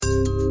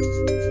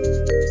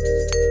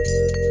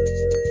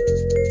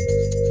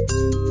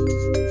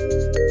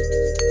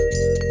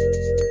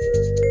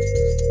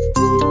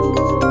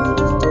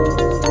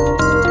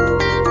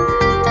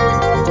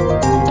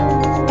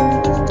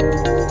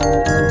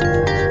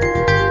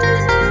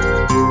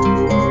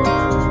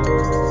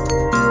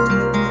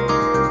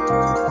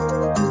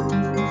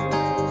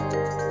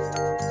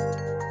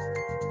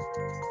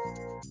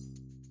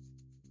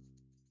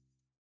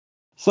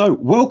So,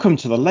 welcome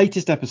to the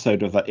latest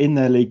episode of the In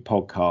Their League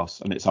podcast,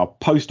 and it's our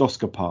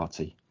post-Oscar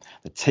party.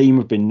 The team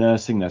have been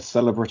nursing their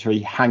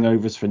celebratory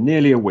hangovers for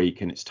nearly a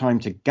week, and it's time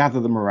to gather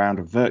them around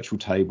a virtual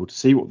table to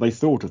see what they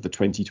thought of the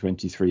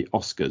 2023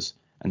 Oscars.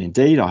 And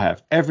indeed, I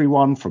have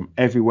everyone from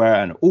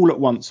everywhere and all at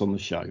once on the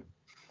show.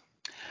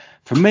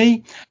 For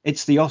me,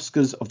 it's the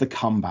Oscars of the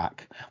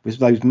comeback, with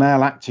those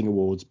male acting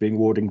awards being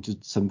awarded to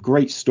some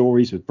great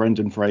stories, with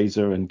Brendan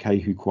Fraser and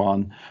Ke Huy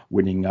Quan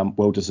winning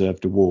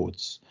well-deserved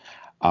awards.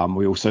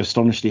 We also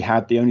astonishingly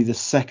had only the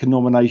second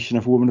nomination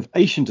of a woman of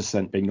Asian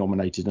descent being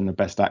nominated in the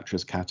Best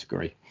Actress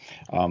category,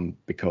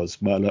 because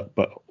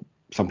but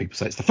some people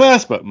say it's the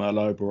first, but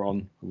Merlot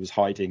Oberon was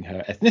hiding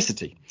her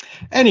ethnicity.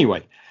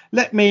 Anyway,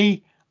 it's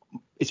the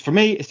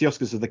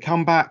Oscars of the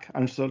comeback,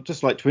 and so I'd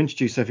just like to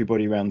introduce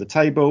everybody around the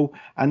table,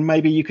 and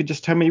maybe you could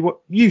just tell me what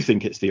you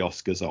think it's the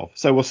Oscars of.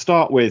 So we'll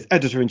start with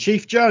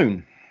Editor-in-Chief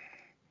Joan.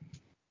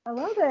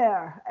 Hello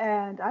there,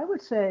 and I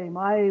would say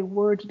my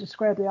word to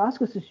describe the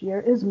Oscars this year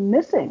is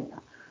missing.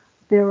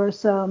 There were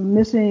some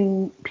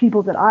missing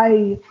people that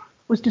I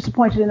was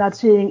disappointed in not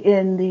seeing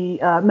in the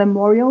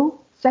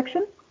memorial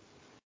section,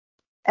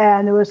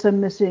 and there were some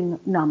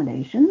missing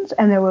nominations,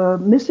 and there were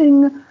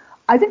missing,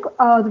 I think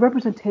the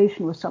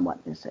representation was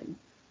somewhat missing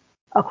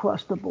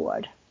across the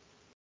board.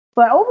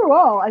 But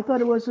overall, I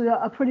thought it was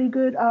a pretty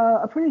good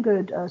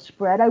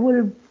spread. I would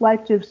have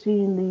liked to have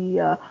seen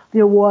the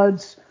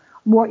awards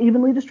more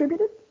evenly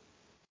distributed.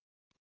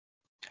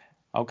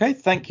 Okay,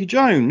 thank you,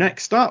 Joan.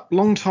 Next up,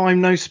 long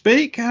time no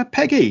speak,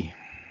 Peggy.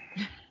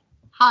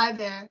 Hi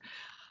there.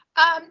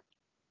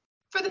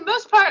 For the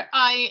most part,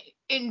 I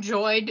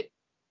enjoyed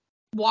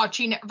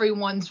watching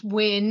everyone's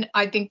win.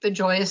 I think the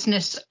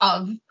joyousness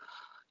of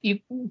you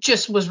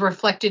just was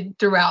reflected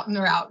throughout and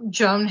throughout.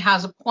 Joan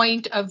has a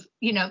point of,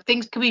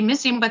 things could be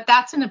missing, but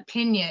that's an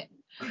opinion.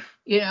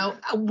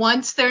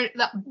 Once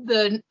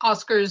the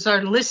Oscars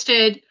are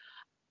listed,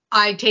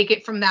 I take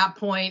it from that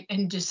point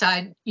and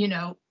decide,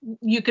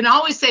 you can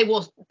always say,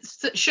 well,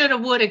 shoulda,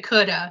 woulda,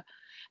 coulda.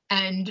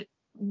 And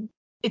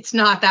it's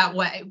not that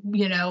way,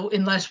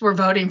 unless we're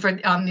voting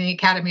on the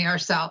Academy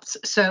ourselves.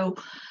 So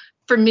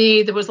for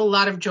me, there was a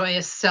lot of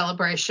joyous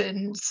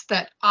celebrations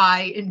that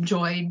I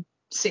enjoyed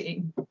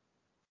seeing.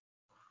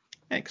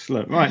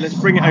 Excellent. Right, let's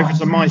bring it over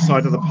to my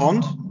side of the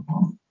pond.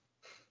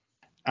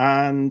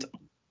 And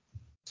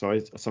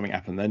sorry, something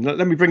happened then.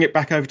 Let me bring it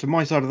back over to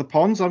my side of the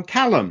pond. I'm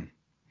Callum.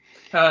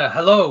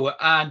 Hello,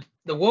 and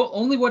the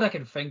only word I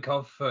can think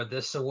of for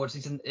this award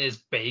season is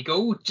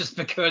bagel, just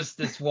because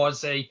this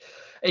was a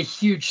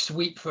huge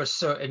sweep for a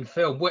certain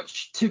film,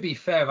 which, to be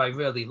fair, I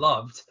really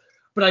loved.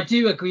 But I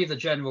do agree with the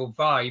general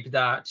vibe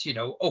that,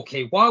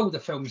 while the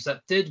films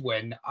that did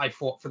win, I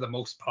thought for the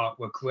most part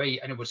were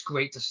great, and it was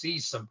great to see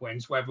some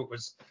wins, whether it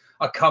was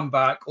a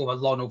comeback or a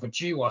long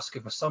overdue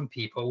Oscar for some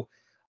people.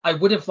 I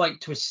would have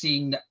liked to have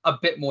seen a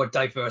bit more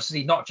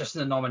diversity, not just in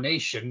the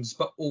nominations,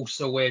 but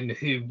also in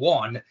who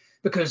won.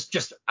 Because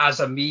just as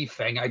a me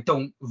thing, I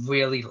don't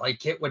really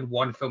like it when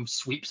one film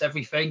sweeps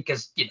everything,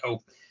 because,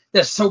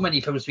 there's so many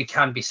films we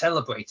can be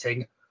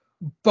celebrating.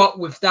 But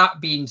with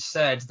that being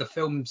said, the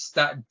films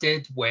that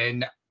did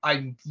win,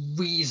 I'm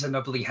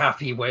reasonably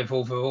happy with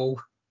overall.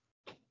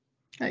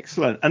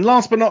 Excellent. And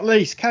last but not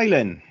least,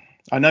 Kaylin.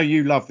 I know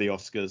you love the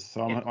Oscars,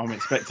 so I'm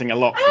expecting a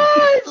lot from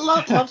you.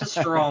 Love's a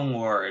strong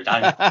word.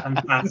 I'm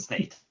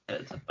fascinated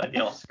by the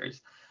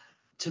Oscars.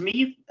 To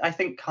me, I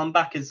think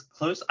comeback is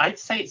close. I'd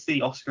say it's the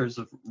Oscars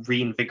of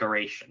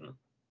reinvigoration.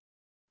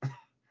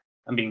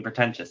 I'm being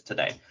pretentious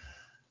today.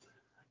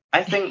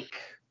 I think,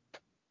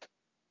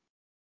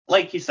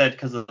 like you said,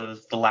 because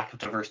of the lack of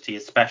diversity,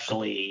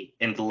 especially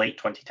in the late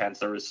 2010s,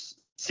 there was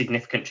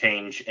significant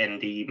change in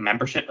the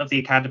membership of the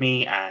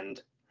Academy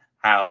and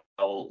how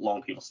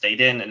long people stayed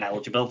in and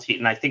eligibility.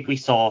 And I think we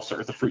saw sort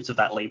of the fruits of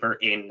that labor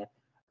in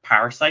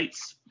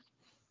Parasite's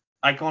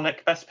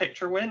iconic Best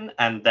Picture win,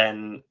 and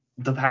then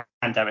the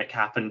pandemic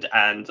happened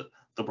and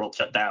the world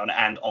shut down,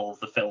 and all of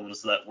the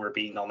films that were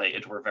being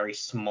nominated were very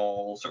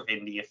small, sort of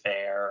indie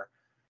affair.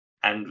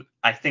 And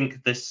I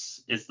think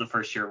this is the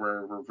first year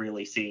where we're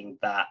really seeing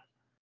that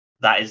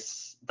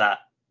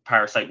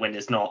Parasite win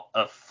is not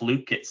a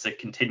fluke. It's a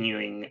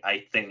continuing,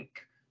 I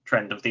think,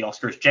 trend of the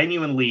Oscars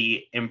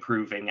genuinely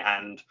improving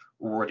and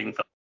rewarding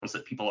films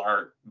that people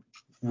are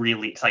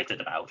really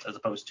excited about, as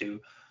opposed to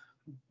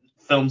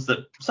films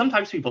that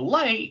sometimes people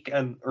like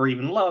or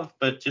even love,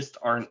 but just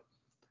aren't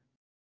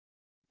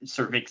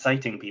sort of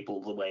exciting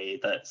people the way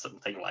that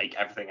something like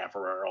Everything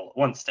Everywhere All at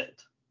Once did.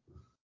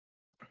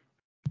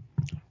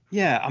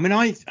 Yeah, I mean,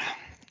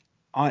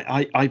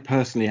 I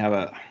personally have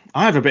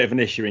a bit of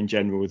an issue in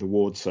general with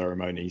award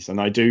ceremonies,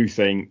 and I do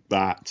think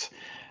that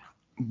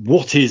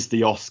what is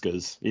the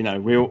Oscars?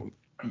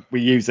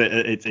 We use it.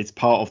 It's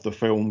part of the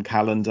film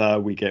calendar.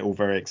 We get all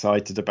very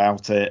excited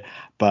about it,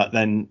 but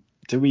then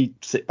do we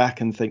sit back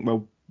and think,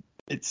 well,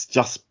 it's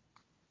just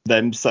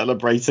them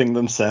celebrating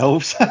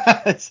themselves,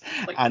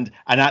 and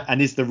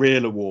is the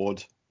real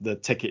award the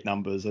ticket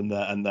numbers and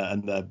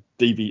the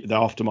the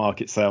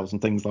aftermarket sales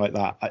and things like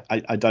that.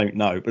 I don't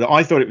know, but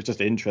I thought it was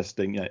just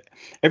interesting.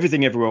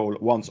 Everything Everywhere All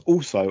at Once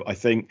also, I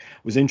think,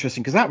 was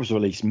interesting because that was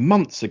released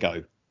months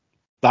ago.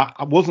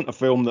 That wasn't a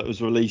film that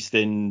was released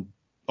in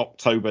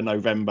October,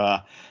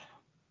 November.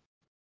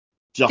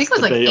 I think it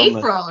was like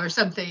April or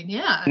something.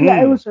 Yeah.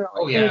 Yeah, it was early.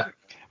 Oh yeah.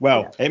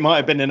 Well, it might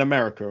have been in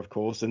America, of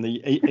course. In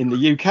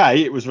the UK,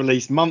 it was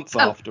released months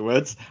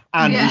afterwards,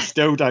 and we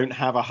still don't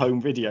have a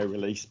home video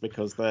release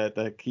because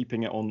they're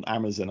keeping it on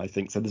Amazon, I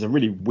think. So there's a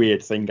really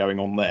weird thing going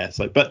on there.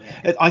 So, but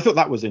I thought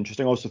that was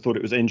interesting. I also thought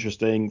it was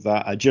interesting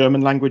that a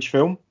German language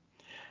film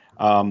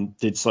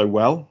did so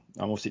well.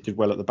 And obviously it did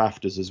well at the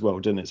BAFTAs as well,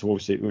 didn't it? So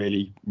obviously it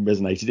really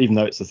resonated, even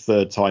though it's the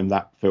third time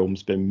that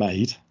film's been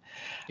made.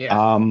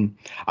 Yeah. And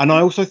I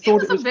also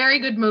thought it was a very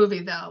good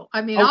movie, though.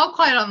 I mean, All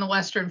Quiet on the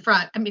Western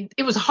Front. I mean,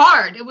 it was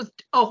hard. It was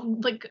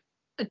like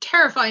a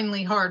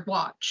terrifyingly hard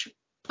watch,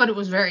 but it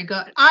was very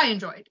good. I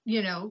enjoyed.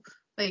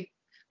 Like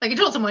I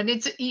told someone,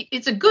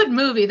 it's a good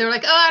movie. They're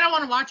like, oh, I don't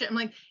want to watch it. I'm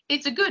like,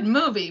 it's a good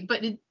movie,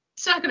 but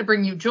it's not going to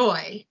bring you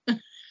joy.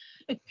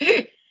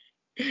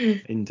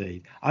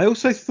 Indeed. I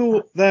also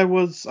thought there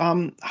was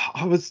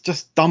I was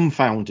just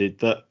dumbfounded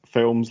that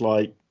films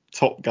like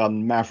Top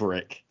Gun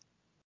Maverick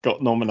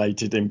got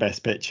nominated in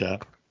Best Picture.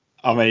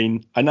 I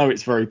mean, I know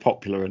it's very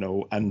popular and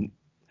all, and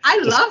I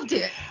loved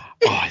it.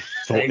 I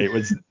thought it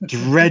was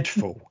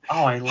dreadful.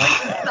 Oh, I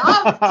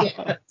like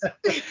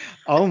it.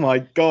 Oh my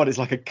god, it's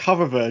like a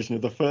cover version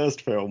of the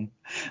first film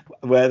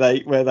where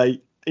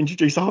they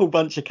introduce a whole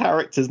bunch of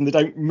characters and they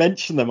don't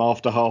mention them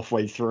after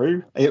halfway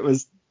through. It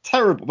was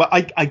terrible, but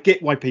I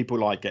get why people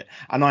like it,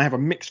 and I have a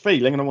mixed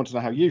feeling, and I want to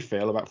know how you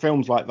feel about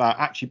films like that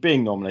actually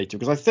being nominated,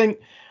 because I think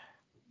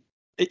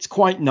it's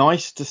quite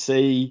nice to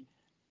see,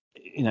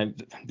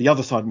 the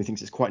other side of me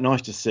thinks it's quite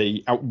nice to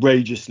see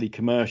outrageously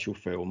commercial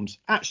films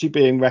actually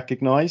being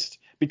recognised,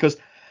 because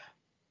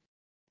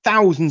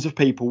thousands of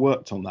people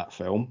worked on that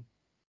film.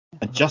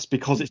 And just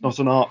because it's not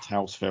an art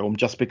house film,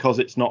 just because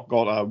it's not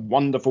got a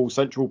wonderful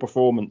central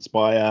performance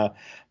by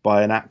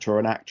an actor or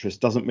an actress,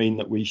 doesn't mean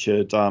that we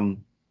should,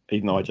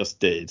 even though I just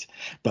did,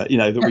 but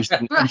that we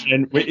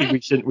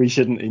shouldn't, we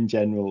shouldn't in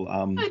general.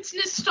 It's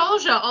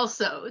nostalgia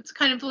also. It's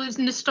kind of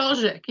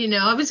nostalgic.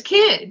 I was a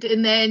kid,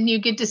 and then you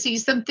get to see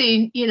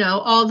something,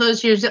 all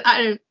those years.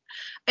 And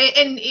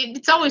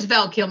it's always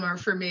Val Kilmer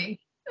for me,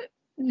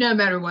 no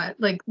matter what.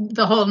 Like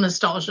the whole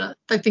nostalgia.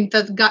 I think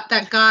that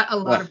got a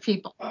lot of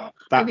people.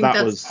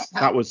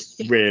 That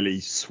was really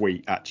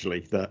sweet,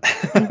 actually. That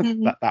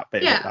that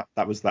bit of it,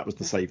 that was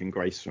the saving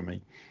grace for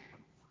me.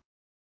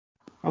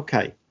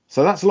 Okay.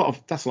 So that's a lot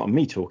of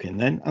me talking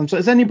then. So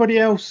has anybody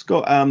else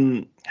got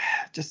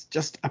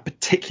just a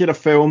particular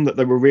film that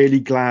they were really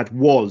glad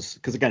was?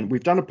 Because again,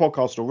 we've done a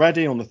podcast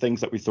already on the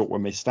things that we thought were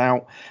missed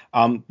out.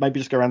 Maybe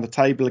just go around the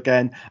table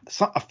again.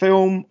 A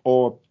film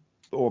or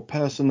a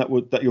person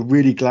that you're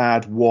really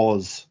glad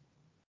was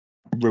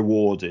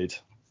rewarded.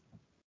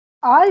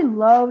 I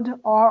loved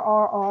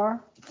RRR,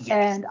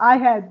 and I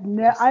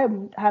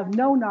have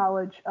no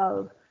knowledge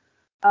of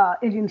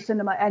Indian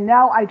cinema, and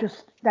now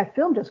that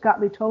film just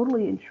got me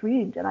totally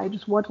intrigued, and I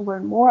just want to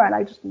learn more, and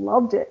I just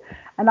loved it,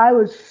 and I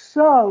was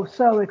so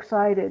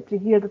excited to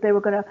hear that they were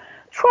going to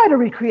try to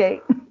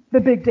recreate the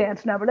big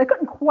dance number. They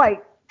couldn't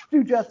quite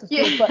do justice to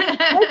it, but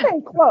they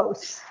came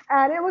close,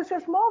 and it was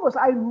just marvelous.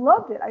 I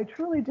loved it, I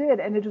truly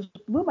did, and it just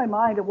blew my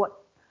mind at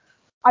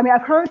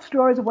I've heard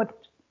stories of what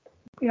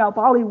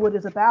Bollywood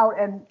is about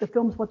and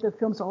what the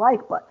films are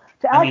like, but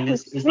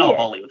it's not a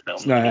Bollywood film.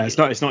 No, it's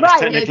not. Right,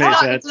 technically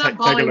it's not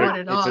Bollywood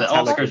at all. The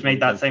Oscars made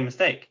that same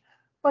mistake.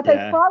 But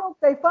they follow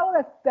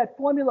that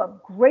formula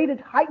of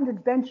heightened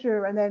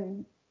adventure, and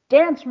then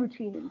dance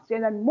routines,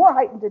 and then more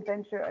heightened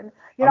adventure. And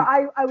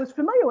I was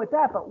familiar with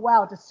that, but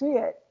wow, to see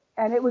it,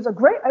 and it was a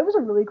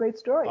really great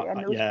story, and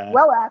it was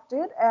well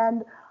acted,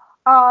 and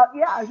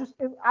I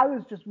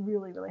was just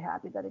really, really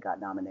happy that it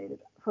got nominated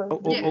for.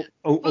 But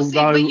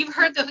you've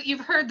heard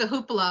the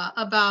hoopla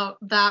about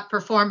that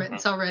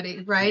performance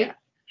already, right? Yeah.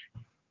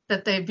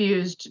 That they've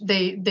used,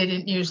 they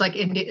didn't use like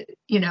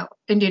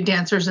Indian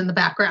dancers in the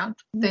background.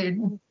 They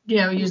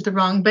used the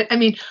wrong. But I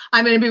mean,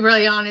 I'm going to be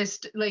really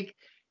honest. Like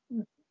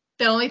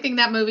the only thing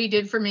that movie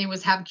did for me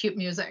was have cute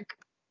music.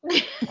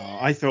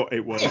 I thought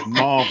it was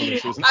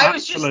marvelous. It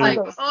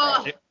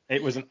was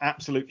it was an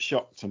absolute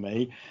shock to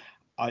me.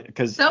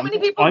 Because so many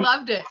people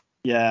loved it.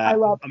 Yeah, I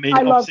loved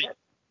it.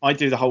 I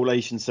do the whole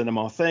Asian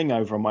cinema thing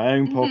over on my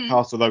own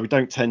podcast, although we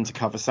don't tend to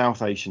cover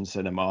South Asian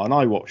cinema. And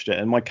I watched it,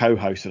 and my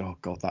co-host said, "Oh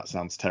God, that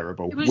sounds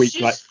terrible." A week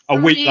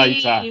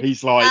later,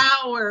 he's like,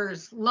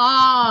 hours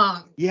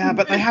long. Yeah,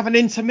 but they have an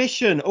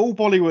intermission. All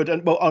Bollywood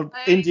and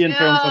Indian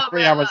films are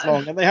 3 hours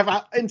long, and they have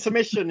an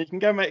intermission. You can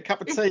go make a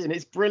cup of tea, and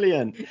it's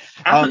brilliant.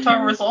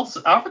 Avatar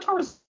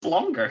is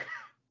longer.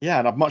 Yeah,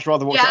 and I'd much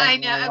rather watch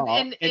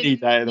it any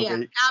day of the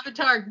week.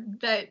 Avatar,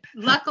 that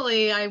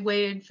luckily I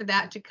waited for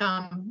that to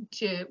come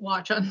to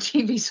watch on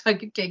TV so I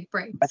could take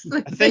breaks.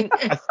 I think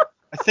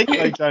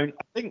they don't.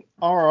 I think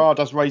RRR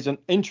does raise an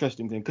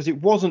interesting thing, because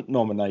it wasn't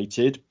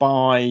nominated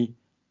by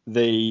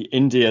the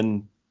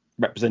Indian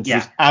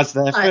representatives as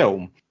their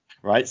film,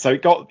 right? So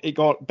it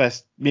got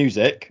best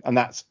music, and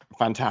that's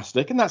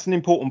fantastic, and that's an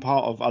important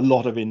part of a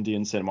lot of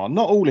Indian cinema.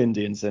 Not all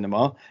Indian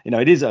cinema,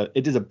 it is a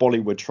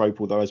Bollywood trope.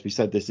 Although, as we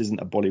said, this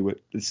isn't a Bollywood.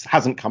 This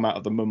hasn't come out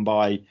of the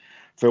Mumbai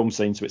film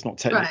scene, so it's not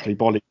technically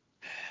Bollywood,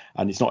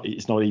 and it's not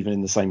even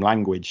in the same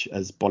language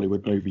as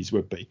Bollywood movies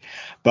would be.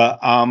 But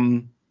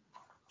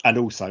and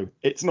also,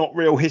 it's not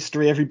real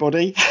history,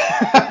 everybody.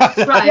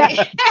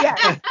 Right.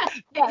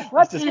 Yes.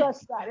 Let's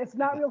stress that. It's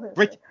not real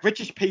history.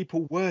 British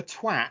people were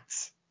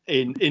twats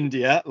in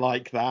India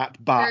like that,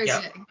 but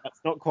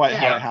that's not quite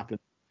how it happened.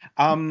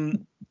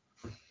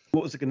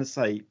 What was I going to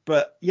say?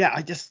 But yeah,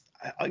 I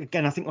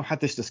think I've had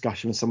this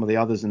discussion with some of the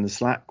others in the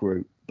Slack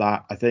group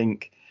that I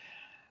think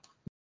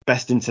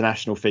best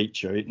international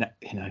feature,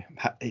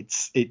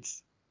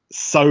 it's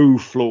so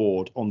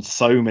flawed on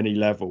so many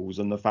levels,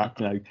 and the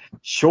fact,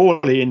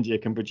 surely India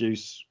can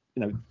produce,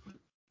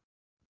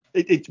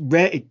 it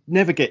very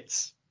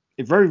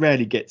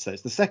rarely gets there.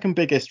 It's the second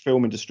biggest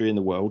film industry in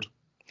the world.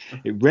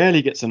 It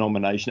rarely gets a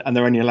nomination, and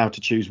they're only allowed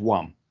to choose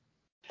one.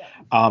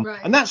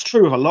 And that's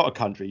true of a lot of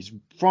countries.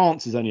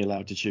 France is only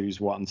allowed to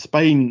choose one.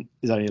 Spain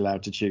is only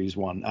allowed to choose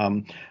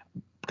one.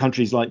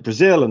 Countries like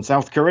Brazil and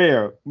South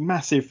Korea,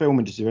 massive film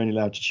industry, are only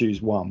allowed to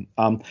choose one.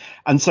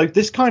 And so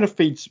this kind of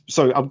feeds.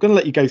 So I'm going to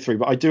let you go through,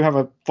 but I do have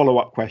a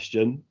follow-up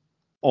question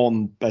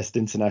on best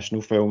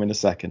international film in a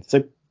second.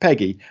 So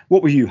Peggy,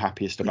 what were you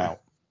happiest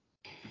about?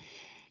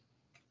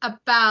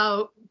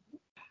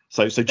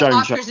 So Joan,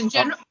 Oscars in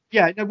general.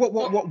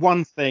 What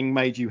one thing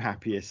made you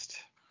happiest?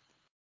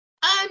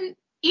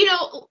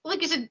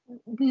 Like I said,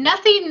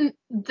 nothing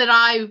that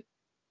I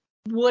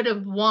would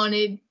have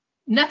wanted.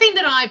 Nothing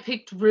that I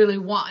picked really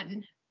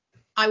won.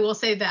 I will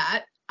say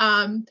that.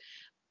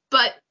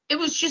 But it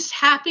was just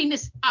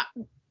happiness.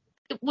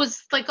 It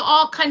was like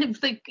all kind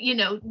of like,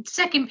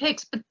 second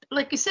picks. But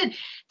like I said,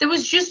 there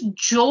was just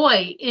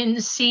joy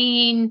in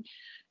seeing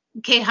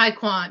K. Hai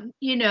Kwan,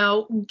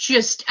 no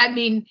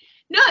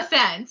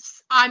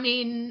offense.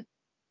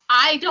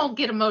 I don't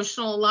get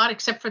emotional a lot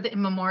except for the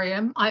in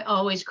memoriam. I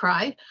always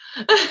cry.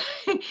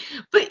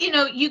 But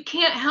you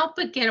can't help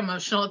but get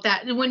emotional at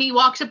that. And when he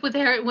walks up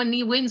when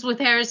he wins with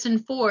Harrison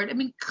Ford,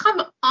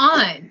 come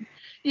on.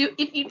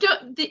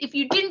 If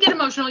you didn't get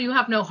emotional, you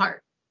have no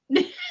heart.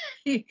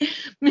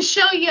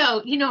 Michelle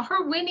Yeoh,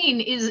 her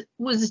winning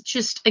was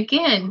just,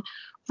 again,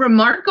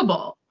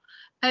 remarkable.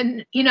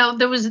 And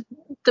there was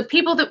the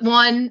people that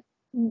won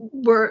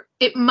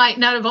it might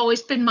not have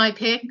always been my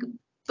pick,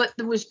 but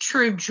there was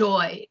true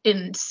joy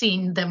in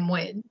seeing them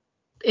win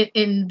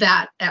in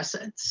that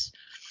essence.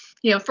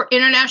 For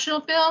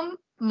international film,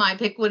 my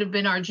pick would have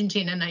been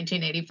Argentina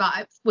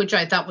 1985, which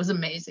I thought was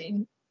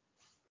amazing.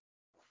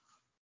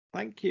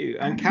 Thank you.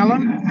 And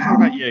Callum, how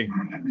about you?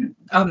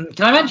 Can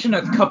I mention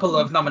a couple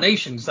of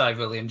nominations that I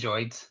really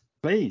enjoyed?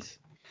 Please.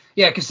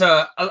 Yeah, because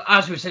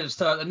as we said at the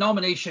start, the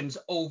nominations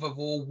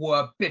overall were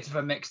a bit of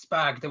a mixed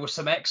bag. There were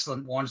some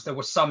excellent ones. There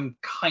were some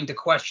kind of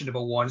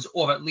questionable ones,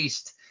 or at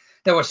least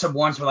there were some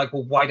ones where like,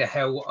 well, why the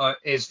hell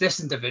is this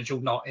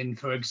individual not in,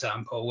 for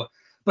example?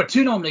 But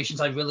two nominations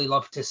I really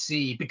love to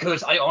see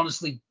because I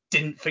honestly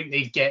didn't think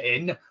they'd get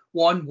in.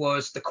 One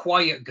was The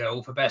Quiet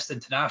Girl for Best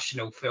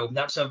International Film.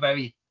 That's a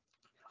very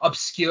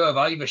obscure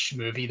Irish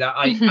movie that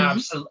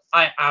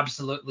I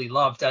absolutely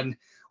loved. And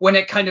when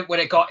it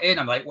got in,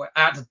 I'm like, well,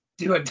 I had to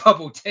do a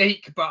double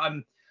take, but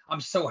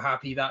I'm so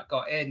happy that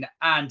got in.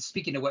 And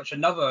speaking of which,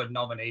 another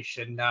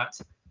nomination that,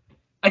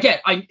 again,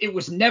 it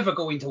was never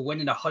going to win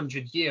in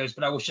 100 years,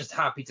 but I was just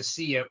happy to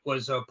see it,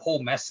 was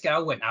Paul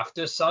Mescal in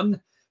After Sun,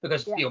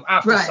 because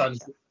After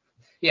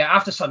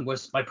Sun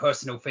was my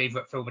personal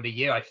favorite film of the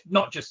year.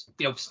 Not just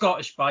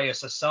Scottish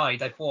bias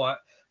aside, I thought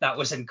that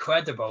was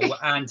incredible.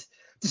 And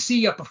to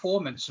see a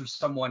performance from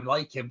someone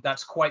like him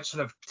that's quite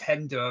sort of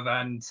tender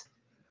and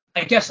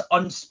I guess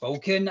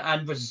unspoken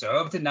and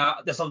reserved, in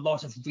that there's a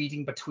lot of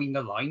reading between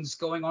the lines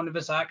going on with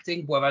his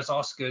acting, whereas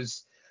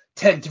Oscars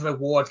tend to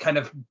reward kind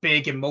of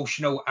big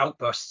emotional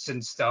outbursts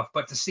and stuff.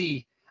 But to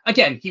see,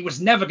 again, he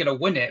was never going to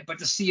win it, but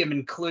to see him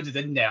included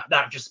in there,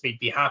 that just made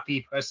me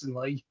happy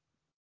personally.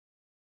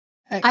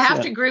 Excellent. I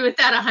have to agree with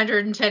that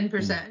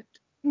 110%.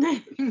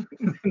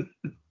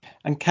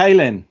 And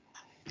Kaylin?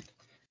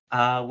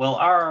 Well,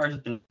 RR has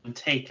been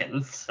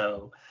taken,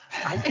 so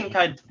I think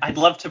I'd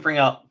love to bring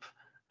up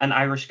An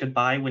Irish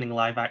Goodbye winning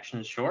live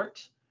action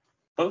short,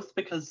 both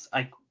because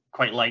I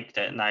quite liked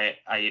it, and I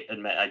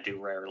admit I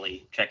do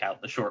rarely check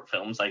out the short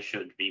films. I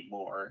should be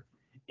more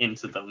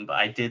into them, but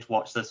I did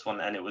watch this one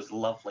and it was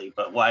lovely.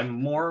 But what I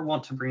more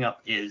want to bring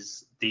up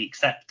is the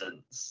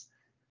acceptance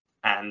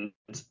and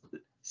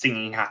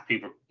singing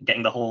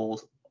getting the whole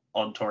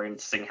auditorium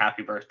to sing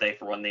Happy Birthday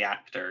for one of the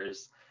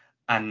actors.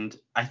 And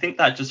I think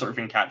that just sort of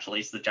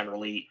encapsulates the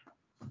generally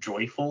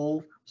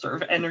joyful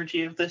sort of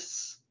energy of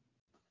this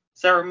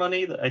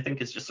ceremony that I think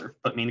has just sort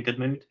of put me in a good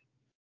mood.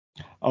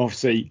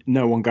 Obviously,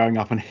 no one going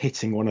up and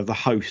hitting one of the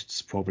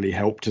hosts probably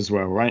helped as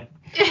well, right?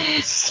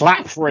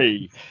 Slap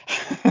free.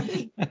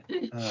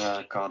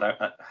 God.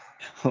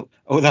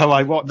 Although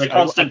I watched... The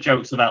constant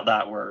jokes about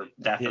that were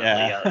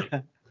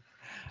definitely...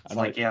 It's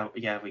like, yeah,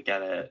 we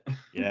get it.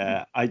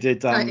 Yeah, I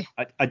did. Right.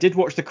 I did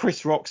watch the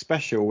Chris Rock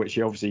special, which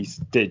he obviously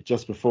did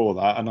just before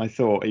that, and I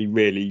thought he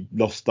really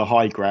lost the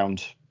high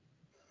ground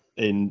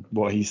in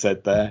what he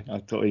said there. I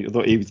thought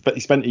he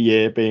spent a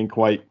year being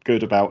quite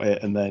good about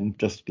it, and then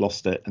just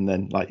lost it. And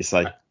then, like you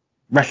say,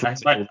 I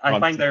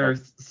find there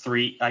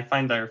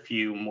are a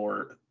few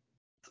more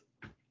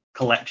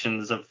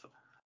collections of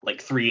like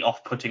 3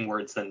 off-putting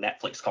words than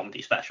Netflix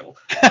comedy special.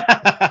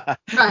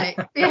 Right.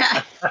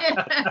 Yeah.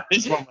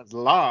 This one was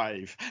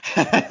live.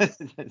 I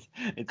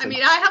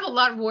mean, I have a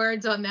lot of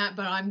words on that,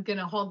 but I'm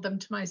gonna hold them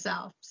to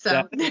myself.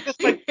 So yeah,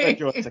 just make a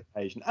joyous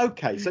occasion.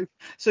 Okay,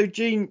 so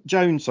Joan,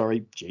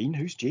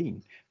 who's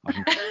Jean?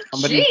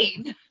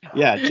 Gene.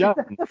 Yeah, Joan.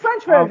 The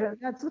French version.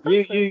 That's the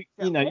French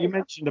version. You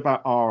mentioned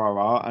about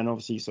RRR, and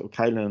obviously sort of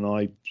Kaylin and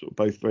I sort of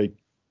both very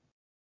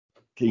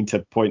keen to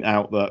point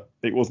out that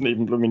it wasn't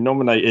even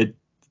nominated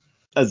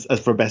as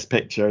for Best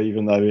Picture,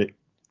 even though it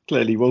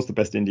clearly was the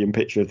best Indian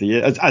picture of the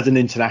year as an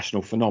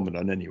international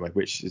phenomenon anyway,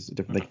 which is a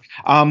different thing.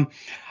 And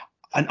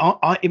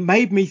it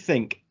made me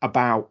think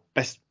about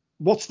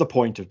what's the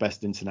point of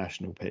best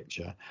international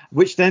picture,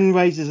 which then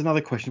raises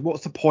another question: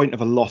 what's the point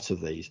of a lot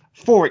of these?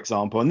 For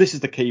example, and this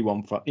is the key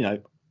one for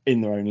in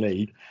their own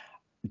league,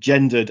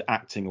 gendered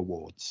acting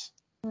awards.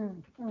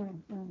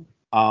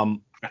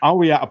 Are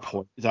we at a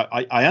point that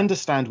I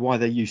understand why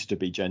there used to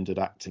be gendered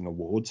acting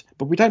awards,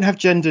 but we don't have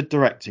gendered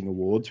directing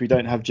awards, we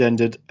don't have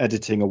gendered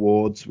editing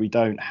awards, we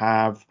don't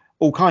have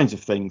all kinds of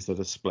things that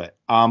are split.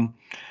 But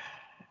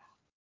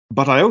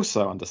I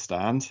also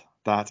understand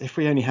that if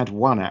we only had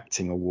one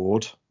acting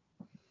award,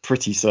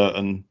 pretty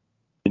certain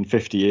in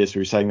 50 years we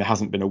were saying there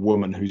hasn't been a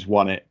woman who's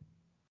won it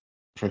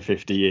for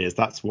 50 years.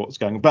 That's what's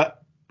going on.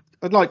 But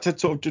I'd like to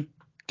sort of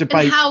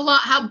debate. And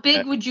how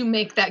big would you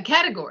make that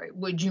category?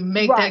 Would you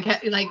make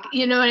that like,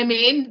 you know what I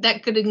mean?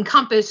 That could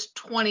encompass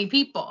 20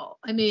 people.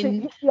 I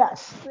mean,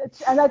 yes,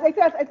 and I think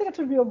that's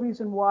a real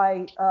reason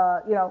why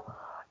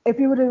if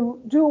you were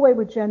to do away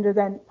with gender,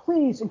 then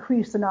please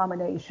increase the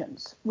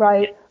nominations,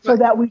 right? So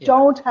that we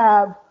don't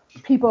have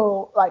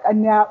people like a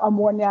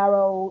more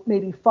narrow,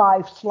 maybe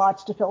 5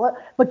 slots to fill it.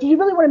 But do you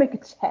really want to make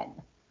it 10?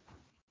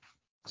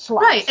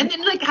 Slots. Right, and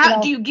then like how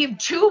do you give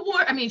 2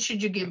 awards? I mean,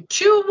 should you give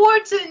 2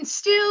 awards and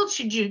still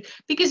should you?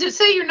 Because if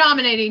say you're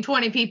nominating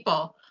 20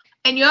 people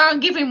and you're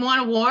only giving 1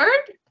 award,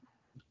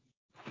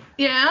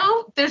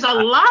 there's a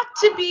lot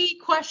to be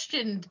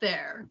questioned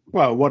there.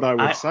 Well, what I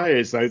would say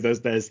is though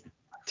there's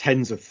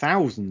tens of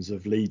thousands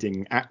of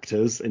leading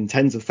actors in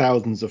tens of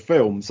thousands of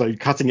films, so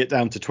cutting it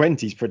down to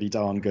 20 is pretty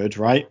darn good,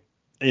 right?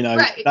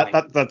 Right.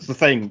 That's the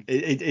thing.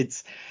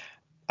 It's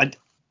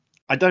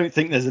I don't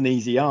think there's an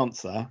easy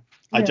answer.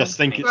 I just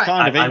think it's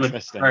kind of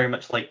interesting. I would very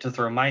much like to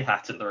throw my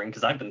hat in the ring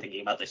because I've been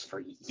thinking about this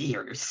for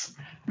years.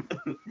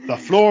 The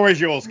floor is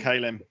yours,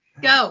 Kaylin.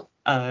 Go.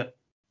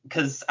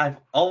 Because I've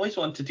always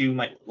wanted to do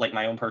my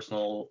own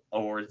personal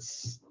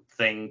awards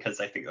thing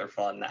because I think they're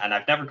fun, and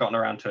I've never gotten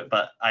around to it.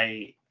 But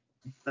I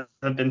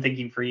have been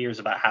thinking for years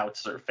about how to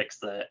sort of fix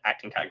the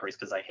acting categories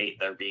because I hate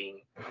there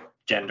being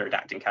gendered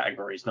acting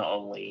categories, not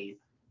only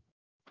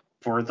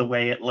for the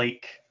way it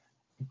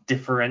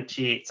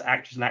differentiates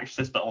actors and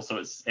actresses, but also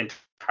it's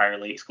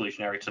entirely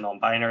exclusionary to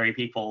non-binary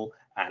people,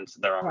 and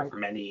there are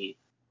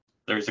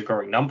there's a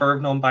growing number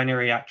of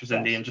non-binary actors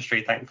in the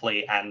industry,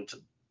 thankfully, and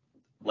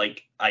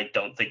I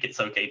don't think it's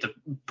okay to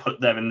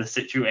put them in the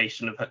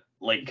situation of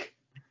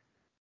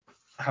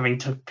having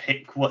to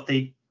pick what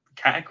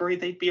category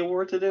they'd be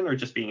awarded in, or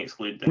just being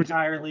excluded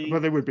entirely.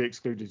 Well, they would be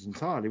excluded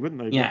entirely,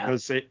 wouldn't they? Yeah.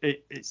 Because it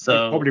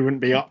probably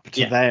wouldn't be up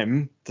to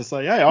them to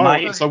say, hey, I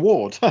want this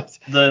award.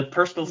 The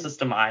personal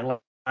system I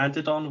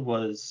landed on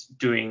was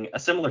doing a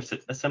similar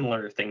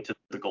thing to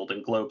the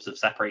Golden Globes of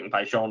separating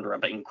by genre,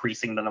 but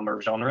increasing the number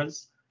of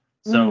genres.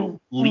 So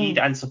lead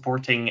and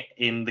supporting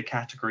in the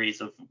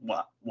categories of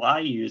what I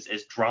use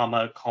is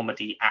drama,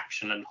 comedy,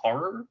 action, and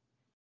horror,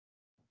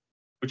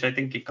 which I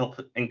think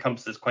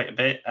encompasses quite a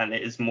bit, and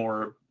it is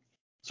more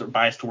sort of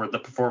biased toward the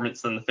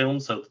performance than the film.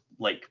 So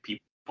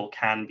people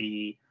can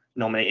be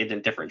nominated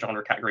in different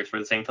genre categories for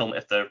the same film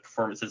if the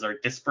performances are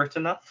disparate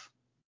enough.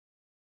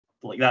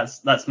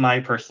 That's my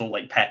personal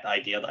pet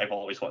idea that I've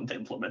always wanted to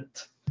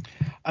implement.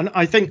 And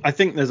I think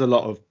there's a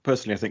lot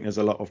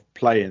of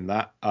play in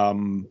that.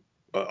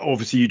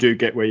 Obviously you do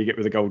get where you get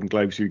with the Golden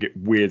Globes, you get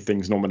weird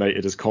things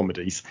nominated as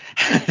comedies.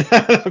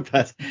 but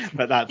that's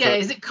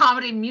is it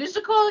comedy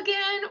musical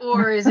again,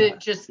 or is it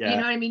just you know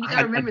what I mean? You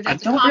gotta remember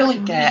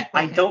that.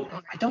 I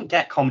don't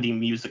get comedy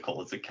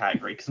musical as a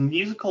category because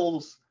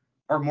musicals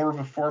are more of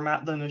a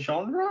format than a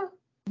genre.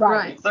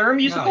 Right. There are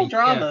musical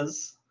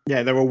dramas.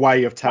 Yeah, they're a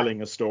way of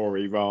telling a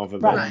story rather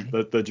than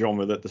the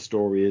genre that the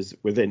story is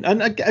within.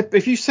 And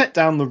if you set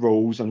down the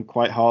rules and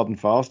quite hard and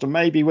fast, and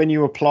maybe when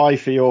you apply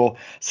for your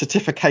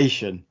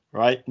certification,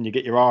 right, and you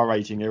get your R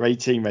rating, your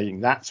 18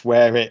 rating, that's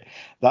where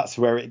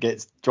it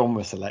gets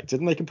genre selected,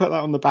 and they can put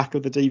that on the back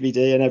of the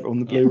DVD and on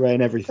the Blu-ray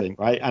and everything,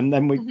 right? And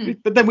then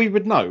we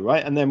would know,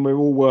 right? And then we're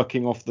all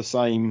working off the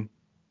same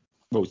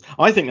rules.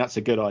 I think that's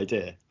a good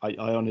idea. I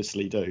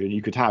honestly do. And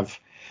you could have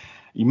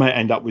you may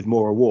end up with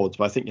more awards,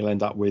 but I think you'll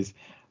end up with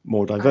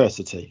more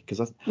diversity,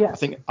 because I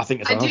think I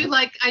do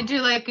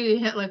like you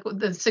hit like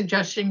the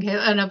suggestion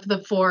and of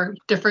the 4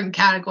 different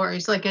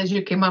categories, like as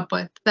you came up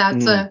with.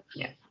 That's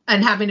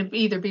and having to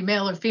either be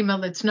male or female.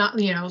 That's not,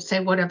 say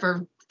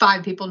whatever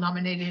 5 people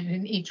nominated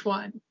in each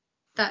one.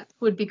 That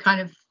would be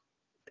kind of,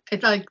 I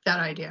like that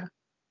idea.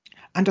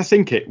 And I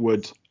think it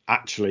would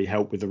actually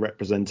help with the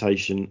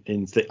representation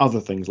in the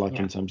other things, like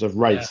in terms of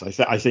race.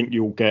 I think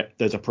you'll get,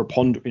 there's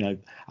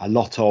a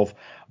lot of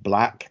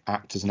black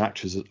actors and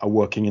actresses are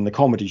working in the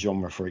comedy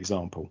genre, for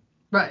example.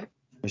 Right.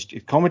 Is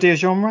comedy a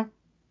genre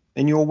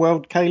in your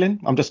world,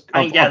 Kaylin?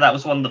 That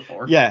was one of the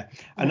 4. Yeah,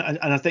 and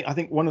I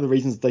think one of the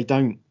reasons they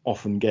don't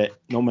often get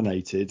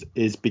nominated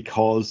is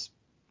because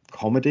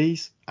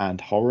comedies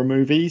and horror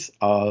movies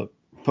are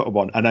put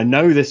upon. And I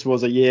know this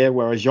was a year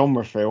where a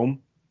genre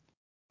film,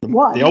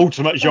 the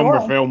ultimate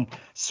genre film,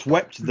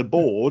 swept the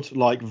board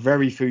like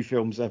very few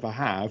films ever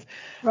have.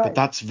 Right. But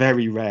that's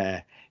very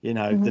rare. The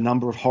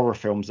number of horror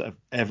films that have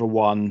ever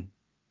won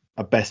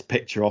a Best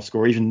Picture Oscar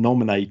or even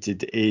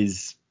nominated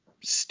is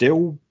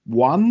still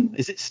 1.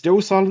 Is it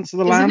still Silence of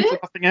the Lambs or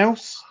nothing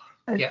else?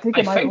 I think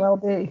it might well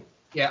be.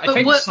 Yeah, I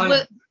think was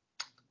The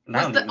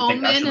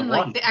Omen and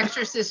like The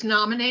Exorcist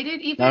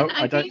nominated even? No,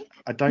 I don't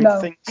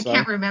think so. I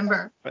can't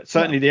remember. But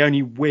certainly the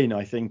only win,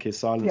 I think, is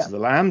Silence of the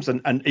Lambs.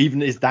 And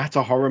even, is that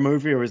a horror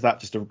movie or is that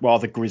just a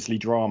rather grisly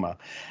drama?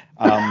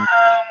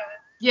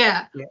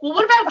 Yeah. Well,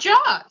 what about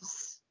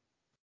Jaws?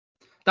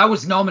 That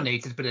was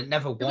nominated, but it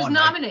never won. It was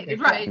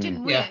nominated, right? It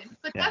didn't win,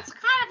 but that's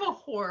kind of a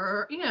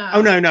horror,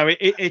 Oh no,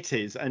 it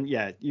is, and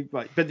you're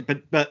right.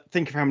 But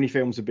think of how many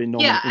films have been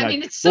nominated. Yeah, I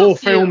mean, it's so more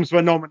few. films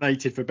were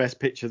nominated for Best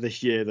Picture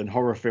this year than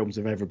horror films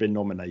have ever been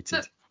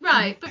nominated.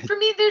 But for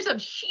me, there's a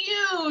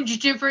huge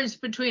difference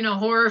between a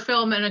horror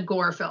film and a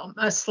gore film,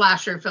 a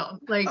slasher film.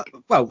 Like,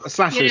 a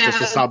slasher is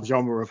just a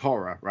subgenre of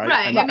horror, right?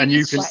 Right. And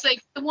it's just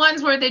like the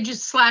ones where they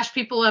just slash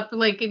people up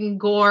like in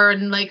gore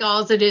and like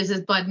all it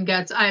is blood and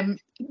guts.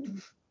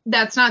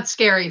 That's not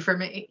scary for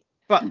me.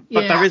 But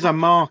there is a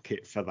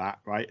market for that,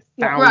 right?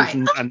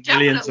 Thousands and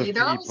millions of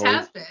people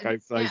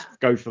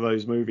go for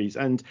those movies.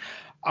 And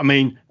I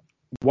mean,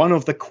 one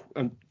of the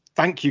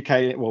thank you,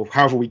 Kay. Well,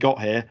 however we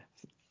got here,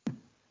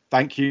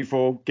 thank you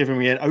for giving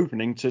me an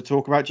opening to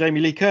talk about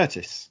Jamie Lee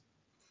Curtis.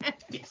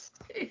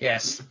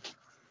 Yes.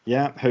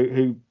 Yeah,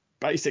 who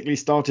basically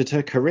started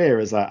her career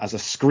as a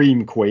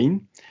scream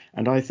queen,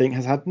 and I think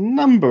has had a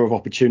number of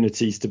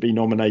opportunities to be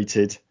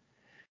nominated.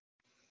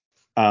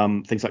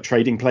 Things like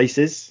Trading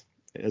Places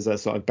as a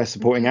sort of Best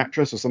Supporting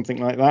Actress or something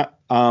like that.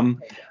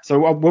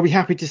 So we'll be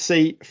happy to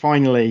see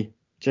finally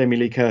Jamie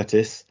Lee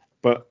Curtis,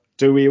 but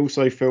do we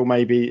also feel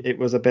maybe it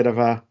was a bit of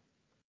a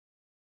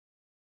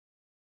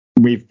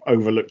we've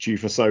overlooked you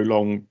for so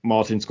long,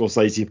 Martin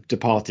Scorsese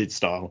Departed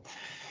style?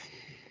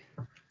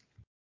 I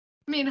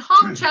mean,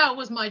 Hong Chow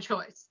was my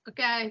choice,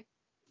 okay?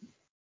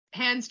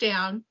 Hands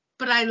down.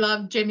 But I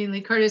love Jamie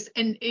Lee Curtis,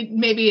 and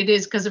maybe it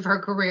is because of her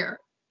career,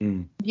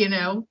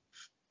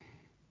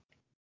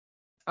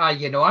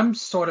 I'm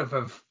sort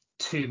of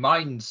 2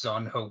 minds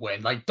on her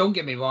win. Like, don't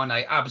get me wrong,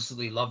 I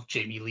absolutely love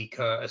Jamie Lee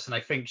Curtis, and I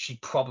think she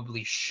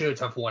probably should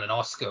have won an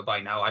Oscar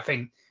by now. I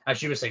think,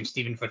 as you were saying,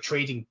 Stephen, for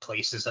Trading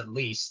Places at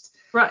least.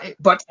 Right.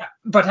 But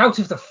out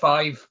of the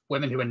 5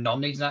 women who were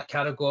nominated in that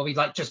category,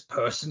 like, just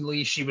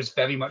personally, she was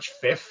very much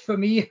 5th for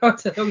me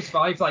out of those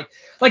 5. Like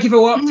if it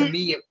were up to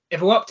me,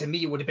 it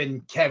would have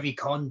been Kerry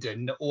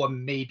Condon or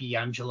maybe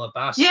Angela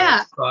Bassett.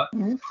 Yeah. But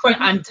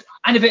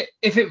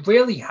if it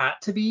really had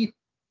to be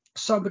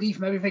somebody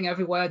from Everything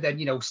Everywhere, then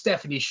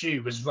Stephanie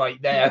Hsu was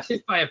right there,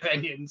 in my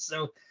opinion.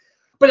 So,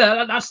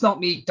 but that's not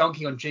me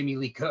dunking on Jamie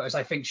Lee Curtis.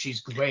 I think she's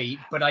great,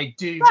 but I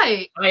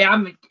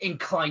am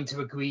inclined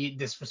to agree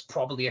this was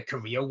probably a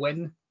career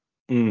win.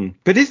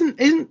 But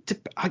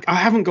I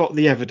haven't got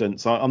the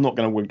evidence. I'm not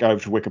going to go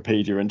over to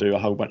Wikipedia and do a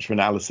whole bunch of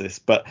analysis,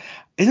 but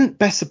isn't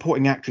Best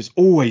Supporting Actress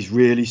always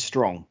really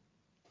strong?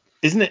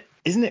 Isn't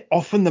it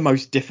often the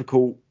most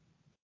difficult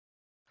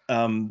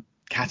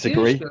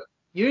category?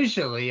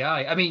 Usually,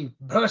 I mean,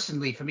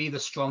 personally, for me, the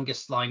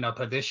strongest lineup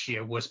of this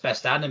year was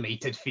Best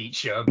Animated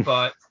Feature,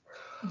 but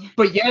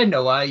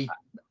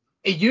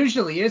it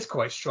usually is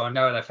quite strong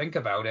now that I think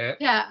about it.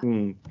 Yeah,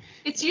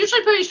 It's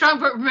usually pretty strong,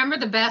 but remember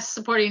the Best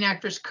Supporting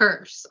Actress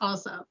curse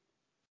also.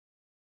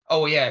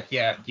 Oh yeah,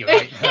 you're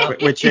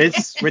right. which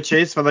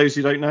is for those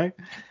who don't know.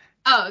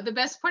 Oh, the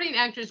Best Supporting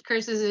Actress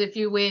curse is if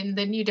you win,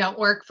 then you don't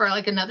work for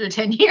like another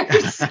 10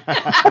 years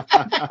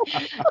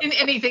in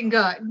anything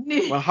good.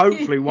 Well,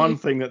 hopefully one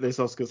thing that this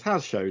Oscars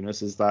has shown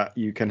us is that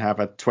you can have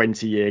a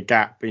 20-year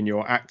gap in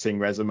your acting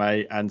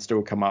resume and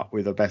still come up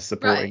with a Best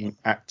Supporting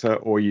Actor,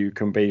 or you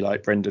can be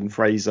like Brendan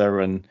Fraser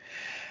and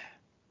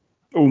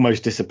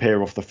almost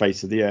disappear off the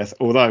face of the earth.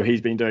 Although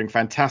he's been doing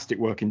fantastic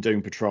work in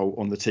Doom Patrol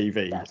on the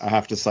TV, I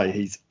have to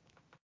say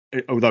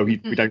although we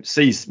do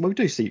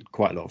see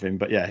quite a lot of him,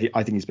 but I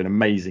think he's been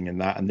amazing in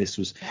that. And this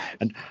was,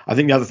 and I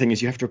think the other thing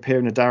is you have to appear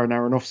in a Darren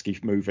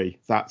Aronofsky movie.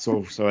 That's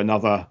also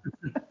another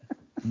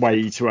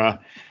way to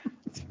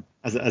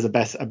as a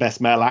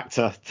best male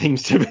actor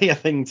seems to be a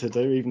thing to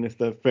do, even if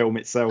the film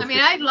itself. I mean,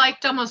 I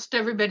liked almost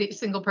every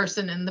single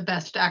person in the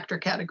best actor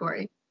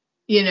category.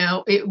 You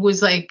know, it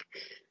was like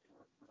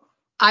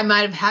I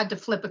might have had to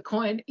flip a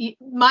coin.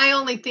 My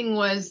only thing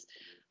was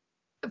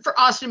for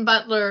Austin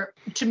Butler,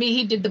 to me,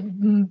 he did the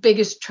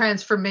biggest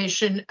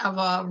transformation of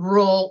a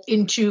role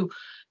into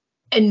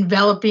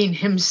enveloping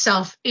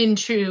himself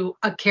into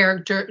a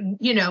character,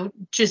 you know,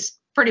 just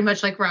pretty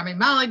much like Rami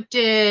Malek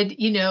did,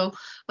 you know,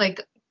 like,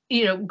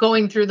 you know,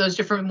 going through those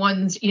different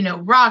ones, you know,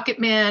 Rocket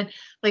Man,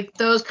 like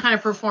those kind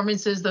of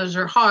performances, those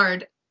are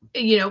hard.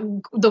 You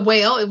know, The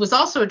Whale, it was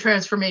also a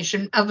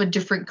transformation of a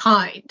different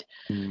kind,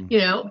 you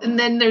know, and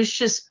then there's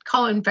just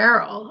Colin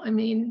Farrell. I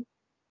mean,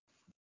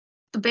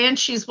 The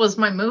Banshees was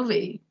my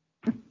movie.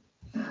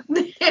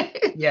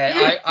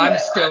 Yeah,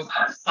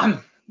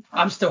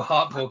 I'm still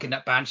heartbroken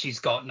that Banshee's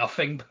got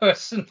nothing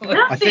personally.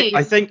 Nothing.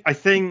 I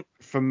think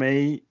for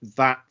me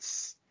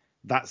that's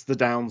the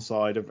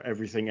downside of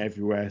Everything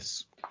Everywhere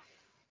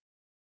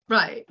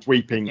Right.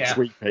 sweeping. Yeah.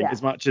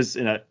 As much as,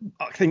 you know,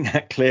 I think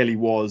that clearly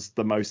was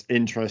the most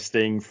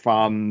interesting,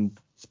 fun,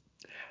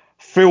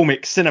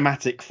 filmic,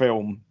 cinematic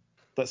film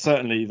that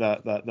certainly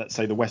that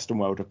say the Western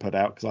world have put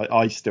out, because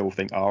I still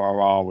think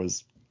RRR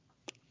was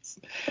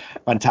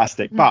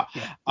fantastic. But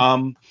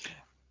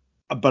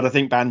I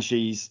think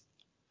Banshees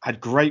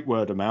had great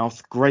word of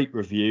mouth, great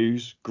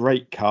reviews,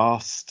 great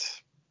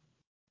cast.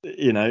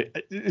 You know,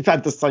 it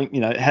had the same,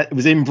 you know, it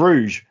was in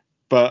Bruges,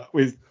 but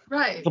with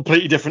Right.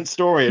 completely different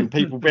story and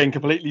people being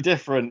completely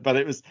different. But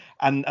it was,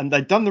 and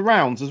they'd done the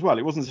rounds as well.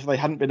 It wasn't as if they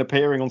hadn't been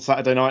appearing on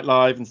Saturday Night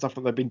Live and stuff.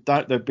 Like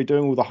they'd be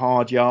doing all the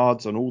hard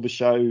yards on all the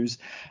shows.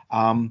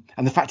 And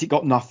the fact it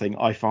got nothing,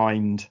 I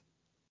find.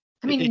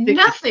 I mean,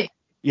 nothing.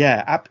 You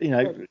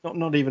know,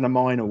 not even a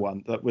minor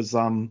one. That was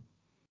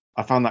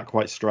I found that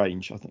quite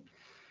strange, I think.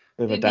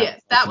 Yeah,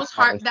 that was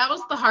hard. That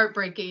was the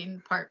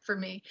heartbreaking part for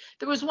me.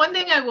 There was one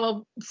thing I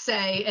will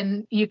say,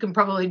 and you can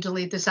probably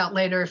delete this out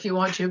later if you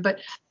want to, but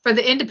for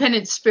the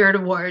Independent Spirit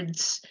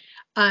Awards,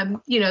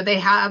 you know,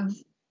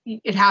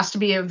 it has to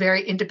be a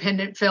very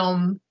independent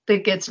film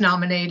that gets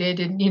nominated,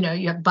 and, you know,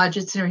 you have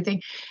budgets and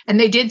everything. And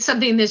they did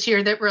something this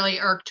year that really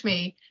irked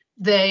me.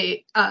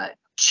 They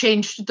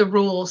changed the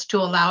rules to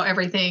allow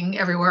Everything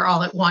Everywhere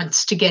All at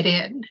Once to get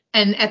in.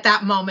 And at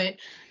that moment,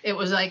 it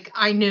was like,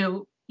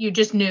 you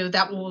just knew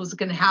that was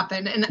going to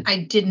happen. And I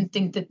didn't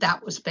think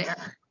that was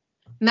fair.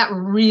 And that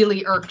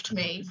really irked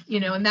me, you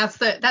know, and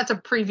that's a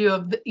preview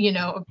of, you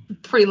know, a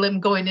prelim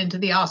going into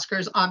the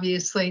Oscars,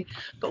 obviously.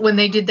 But when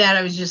they did that,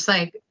 I was just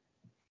like,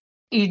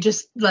 you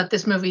just let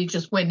this movie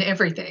just win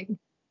everything.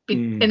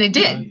 And it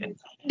did.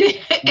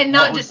 And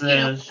not just, you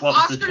know,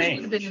 Oscars would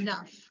have been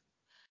enough.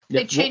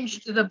 They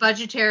changed the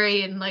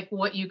budgetary and like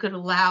what you could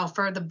allow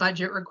for the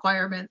budget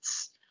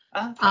requirements.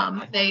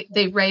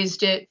 They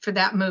raised it for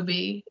that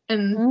movie,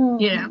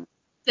 and you know,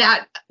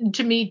 that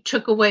to me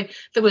took away.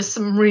 There was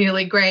some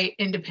really great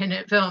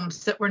independent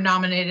films that were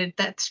nominated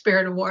at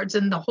Spirit Awards,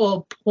 and the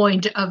whole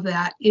point of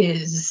that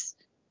is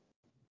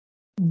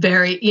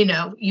very, you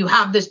know, you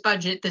have this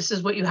budget, this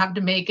is what you have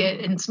to make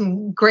it, and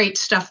some great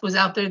stuff was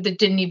out there that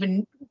didn't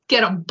even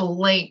get a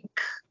blink,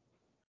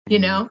 you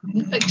know,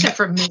 except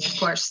for me, of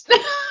course.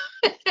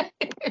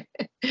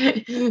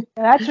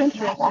 That's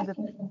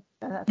interesting.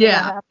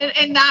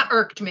 And that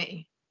irked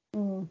me.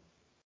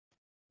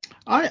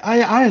 I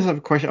have a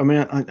question. I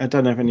mean, I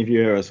don't know if any of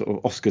you are sort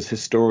of Oscars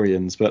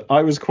historians, but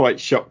I was quite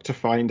shocked to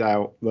find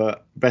out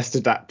that Best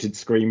Adapted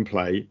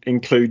Screenplay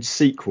includes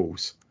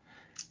sequels.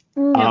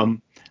 Because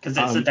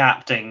it's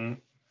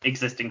adapting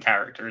existing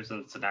characters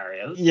and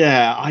scenarios.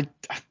 Yeah,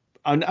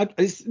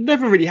 it's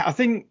never really. I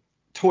think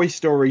Toy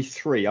Story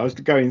 3. I was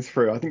going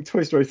through. I think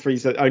Toy Story 3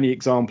 is the only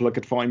example I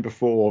could find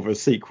before of a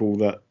sequel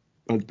that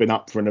had been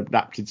up for an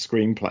adapted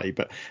screenplay.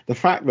 But the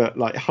fact that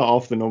like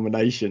half the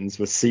nominations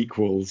were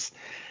sequels,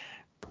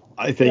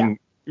 I think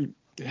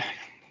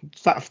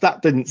that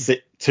didn't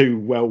sit too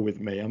well with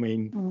me. I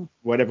mean,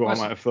 whatever I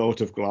might have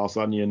thought of Glass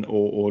Onion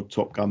or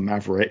Top Gun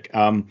Maverick,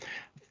 I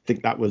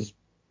think that was.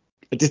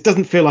 It just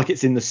doesn't feel like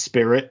it's in the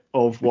spirit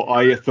of what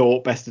I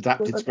thought Best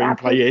Adapted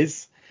Screenplay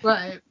is.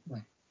 Right.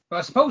 But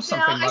I suppose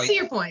something I see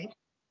your point.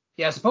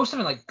 Yeah, I suppose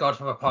something like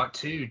Godfather Part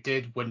 2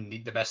 did win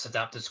the Best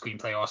Adapted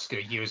Screenplay Oscar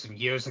years and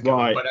years ago.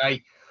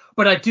 Right.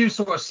 But I do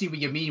sort of see what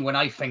you mean. When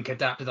I think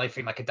adapted, I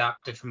think like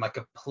adapted from like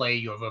a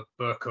play or a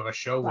book or a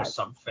show or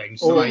something.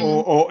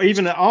 So or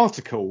even an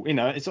article, you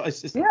know, it's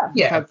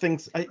had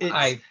things.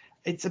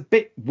 It's a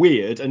bit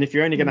weird. And if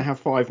you're only going to have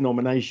 5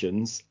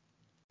 nominations,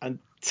 and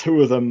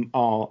 2 of them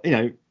are, you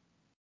know,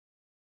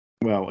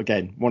 well,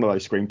 again, one of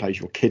those screenplays,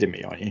 you're kidding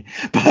me, aren't you?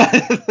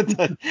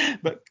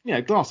 But you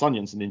know, Glass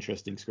Onion's an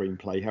interesting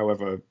screenplay.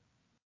 However,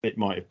 it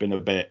might have been a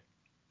bit.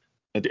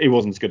 It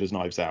wasn't as good as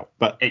Knives Out,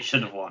 but it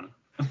should have won.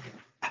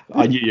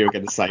 I knew you were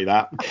going to say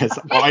that because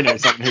I know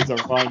someone who's a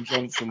Ryan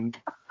Johnson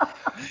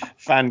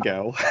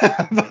fangirl.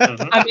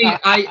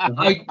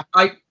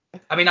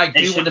 I mean, I do.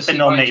 It should have been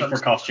nominated for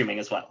costuming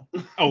as well.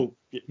 Oh,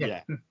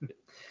 yeah.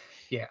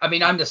 Yeah, I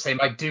mean, I'm the same.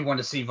 I do want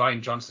to see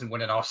Ryan Johnson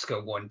win an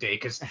Oscar one day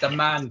because the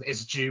man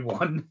is due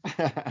one.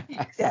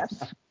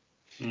 Yes.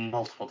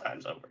 Multiple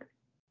times over.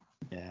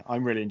 Yeah,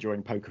 I'm really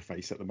enjoying Poker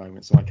Face at the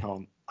moment, so I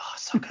can't. Oh,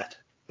 so good.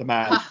 The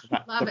man,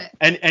 Love it.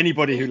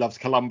 Anybody who loves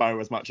Columbo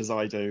as much as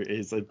I do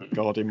is a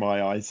god in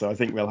my eyes. So I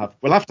think we'll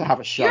have to have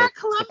a show. You're a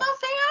Columbo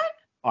fan?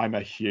 I'm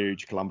a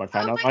huge Columbo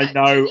fan. Oh my I God.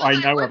 know, You know I I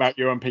know work- about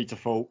you and Peter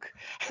Falk.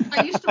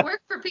 I used to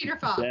work for Peter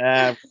Falk.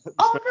 Yeah.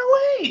 Oh,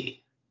 no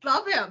way.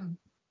 Love him.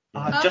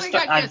 I've Oh just my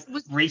God, I've yes. It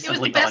was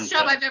recently the best gotten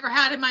job to- I've ever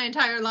had in my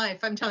entire life.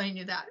 I'm telling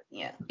you that.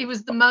 Yeah. He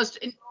was the most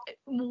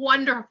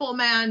wonderful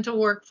man to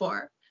work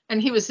for,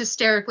 and he was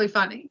hysterically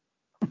funny.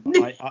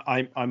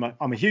 I'm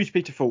a huge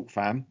Peter Falk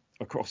fan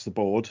across the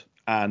board,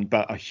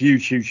 but a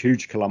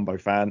huge Columbo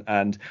fan,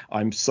 and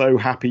I'm so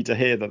happy to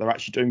hear that they're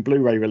actually doing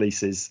Blu-ray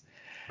releases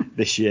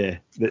this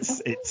year.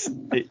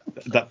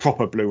 That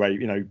proper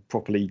Blu-ray,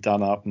 properly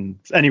done up. And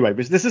anyway,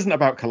 this isn't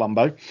about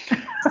Columbo.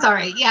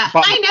 Sorry, yeah,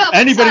 But I know.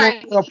 Anybody sorry.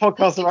 wants to do a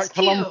podcast about It's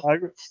cute.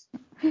 Columbo?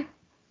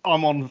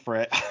 I'm on for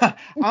it.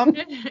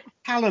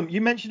 Callum,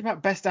 you mentioned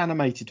about best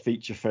animated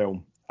feature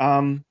film.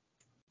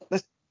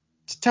 Let's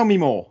tell me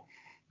more.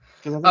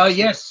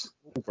 Yes.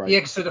 Great.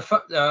 Yeah, so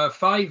the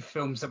 5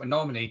 films that were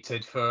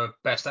nominated for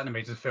Best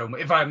Animated Film,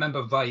 if I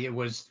remember right, it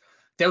was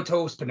Del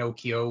Toro's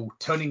Pinocchio,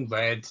 Turning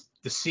Red,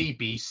 The Sea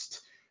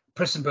Beast,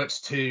 Puss in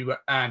Boots 2,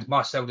 and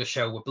Marcel the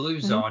Shell with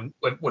blues on,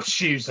 with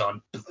shoes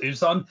on,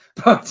 blues on.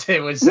 But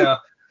it was,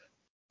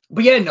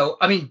 but yeah, no,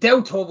 I mean,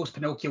 Del Toro's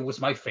Pinocchio was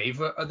my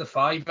favorite of the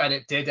 5, and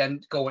it did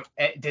end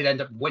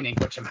up winning,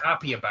 which I'm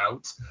happy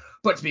about.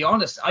 But to be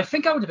honest, I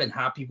think I would have been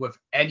happy with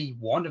any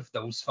one of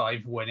those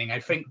 5 winning. I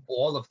think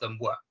all of them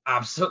were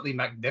absolutely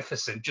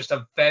magnificent, just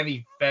a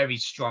very, very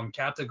strong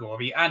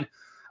category. And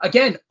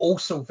again,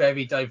 also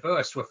very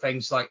diverse with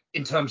things like,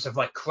 in terms of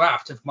like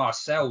craft of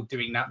Marcel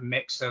doing that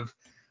mix of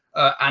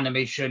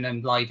animation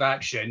and live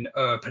action,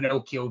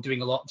 Pinocchio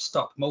doing a lot of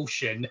stop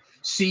motion,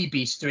 Sea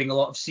Beast doing a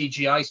lot of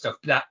CGI stuff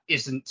that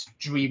isn't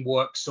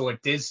DreamWorks or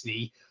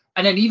Disney.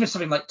 And then even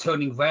something like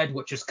Turning Red,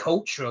 which is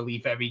culturally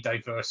very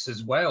diverse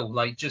as well.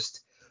 Like,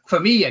 just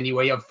for me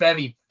anyway, a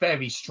very,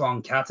 very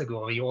strong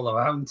category all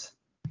around.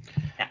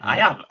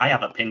 Yeah, I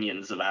have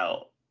opinions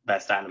about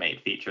best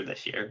animated feature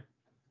this year.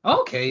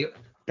 Okay.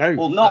 Go.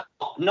 Well,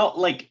 not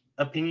like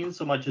opinions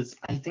so much as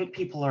I think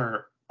people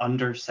are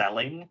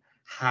underselling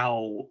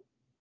how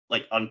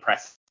like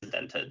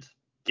unprecedented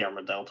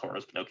Guillermo del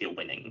Toro's Pinocchio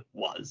winning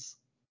was.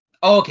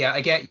 Oh, okay, I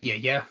get you,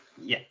 yeah.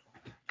 Yeah.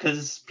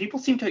 Because people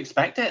seem to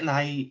expect it, and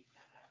I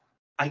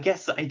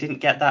guess I didn't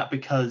get that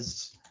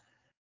because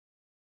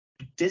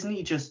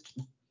Disney just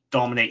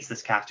dominates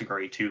this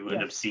category to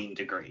an obscene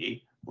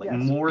degree,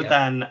 more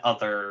than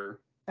other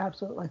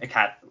Absolutely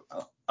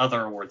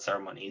other award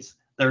ceremonies.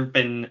 There have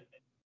been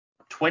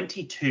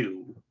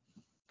 22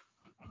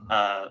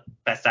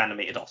 Best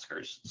Animated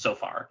Oscars so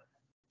far.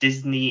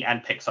 Disney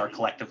and Pixar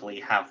collectively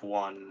have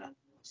won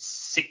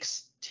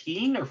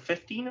 16 or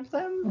 15 of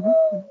them.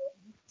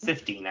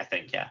 15, I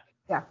think, yeah.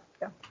 Yeah.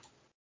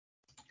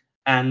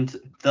 And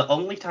the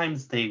only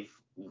times they've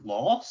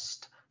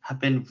lost have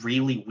been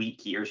really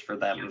weak years for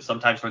them,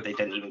 sometimes where they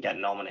didn't even get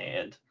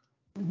nominated.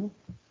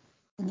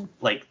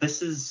 Like,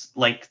 this is,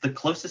 like, the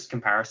closest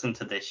comparison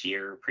to this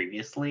year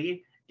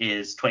previously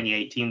is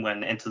 2018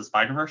 when Into the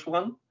Spider-Verse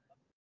won.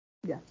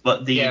 Yeah.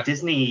 But the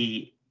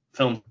Disney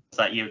films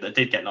that year that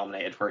did get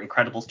nominated were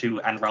Incredibles 2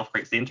 and Ralph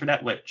Breaks the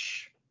Internet,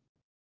 which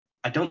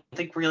I don't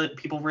think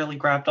people really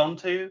grabbed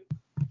onto.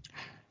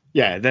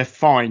 Yeah, they're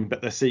fine,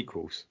 but they're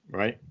sequels,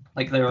 right?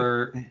 Like, they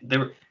were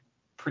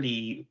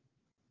pretty,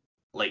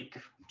 like,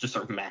 just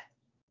sort of meh.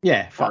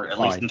 Yeah, at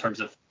least in terms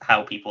of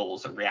how people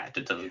sort of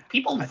reacted to them.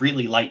 People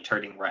really like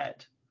Turning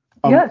Red.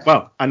 Yes.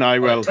 Well, and I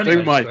will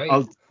do my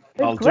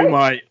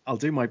I'll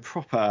do my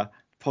proper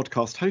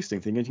podcast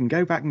hosting thing, and you can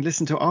go back and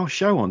listen to our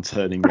show on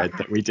Turning Red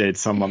that we did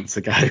some months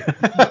ago.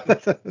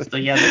 So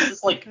yeah, this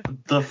is like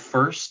the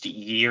first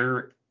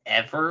year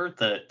ever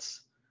that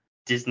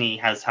Disney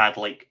has had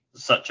like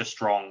such a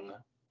strong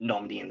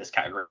nominee in this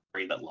category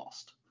that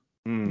lost.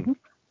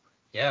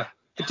 Yeah.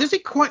 Does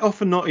it quite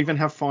often not even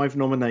have 5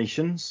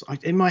 nominations?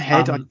 In my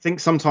head, I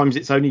think sometimes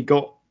it's only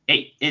got.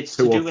 It's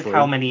to do with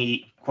how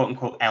many quote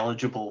unquote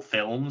eligible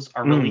films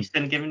are released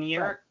in a given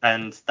year,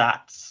 and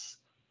that's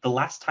the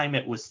last time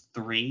it was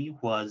 3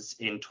 was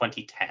in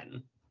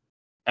 2010.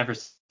 Ever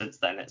since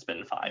then, it's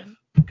been 5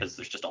 because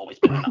there's just always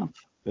been enough.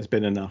 There's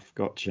been enough.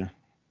 Gotcha.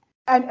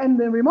 And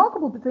the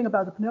remarkable thing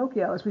about the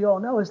Pinocchio, as we all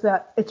know, is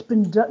that it's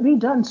been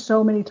redone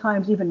so many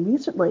times, even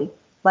recently,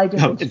 by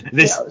different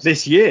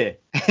this year.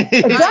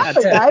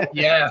 Exactly, right?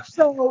 Yeah.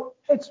 So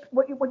it's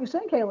what you're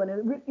saying,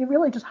 Kaylin. It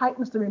really just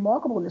heightens the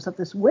remarkableness of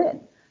this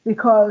win,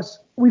 because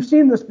we've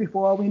seen this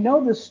before, we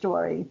know this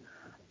story,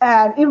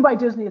 and even by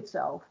Disney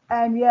itself,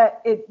 and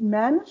yet it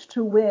managed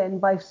to win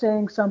by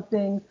saying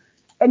something.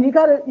 And you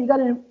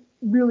gotta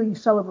really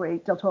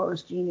celebrate Del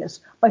Toro's genius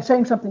by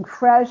saying something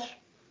fresh,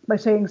 by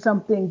saying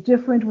something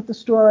different with the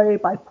story,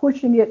 by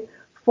pushing it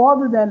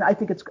farther than I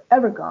think it's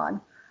ever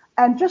gone.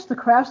 And just the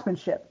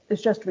craftsmanship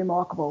is just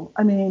remarkable.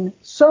 I mean,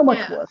 so much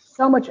Yeah. work,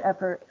 so much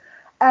effort,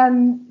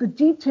 and the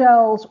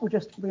details were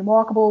just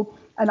remarkable.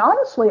 And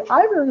honestly,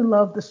 I really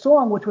loved the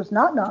song, which was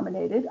not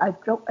nominated. I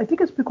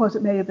think it's because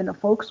it may have been a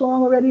folk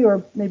song already,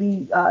 or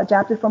maybe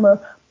adapted from a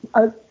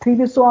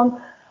previous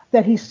song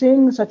that he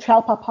sings. A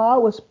Ciao Papa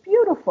was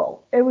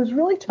beautiful. It was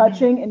really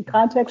touching in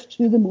context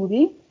to the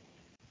movie,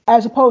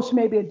 as opposed to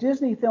maybe a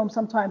Disney film.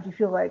 Sometimes you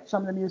feel like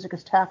some of the music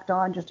is tacked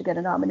on just to get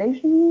a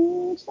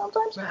nomination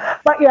sometimes.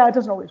 But yeah, it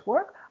doesn't always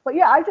work. But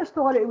yeah, I just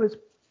thought it was,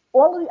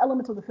 all of the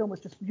elements of the film was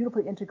just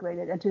beautifully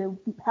integrated. And to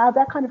have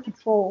that kind of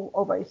control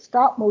over a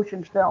stop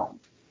motion film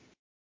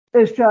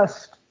is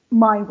just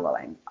mind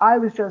blowing. I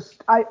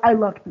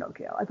loved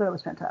Pinocchio. I thought it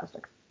was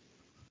fantastic.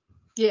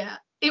 Yeah.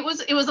 It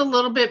was a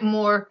little bit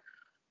more,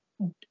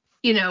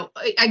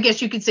 I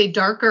guess you could say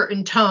darker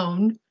in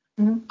tone,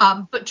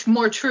 but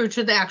more true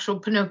to the actual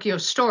Pinocchio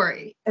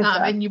story.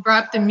 Exactly. And you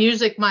brought up the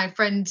music. My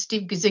friend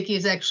Steve Gizicki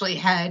is actually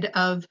head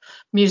of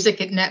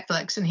music at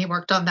Netflix, and he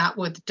worked on that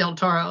with Del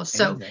Toro.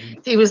 So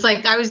he was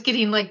like, I was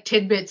getting like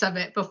tidbits of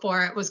it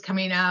before it was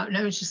coming out, and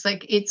I was just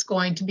like, it's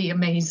going to be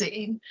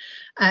amazing,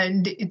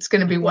 and it's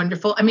going to be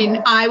wonderful. I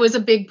mean, I was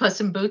a big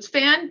Puss in Boots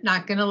fan,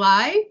 not going to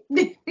lie.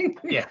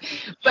 Yeah.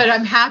 But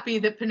I'm happy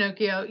that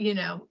Pinocchio,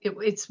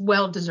 it's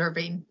well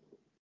deserving.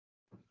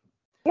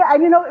 Yeah,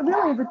 and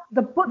really,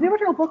 the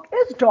original book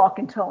is dark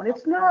in tone.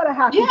 It's not a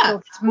happy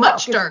children's it's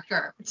much book.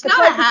 darker. It's it's not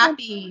like a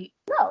happy,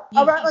 no,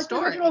 like the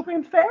story. original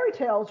Grimm fairy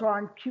tales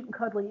aren't cute and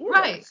cuddly either.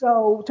 Right.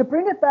 So to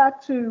bring it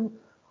back to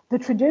the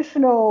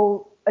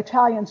traditional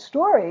Italian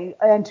story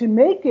and to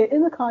make it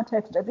in the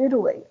context of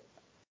Italy,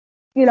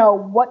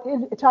 what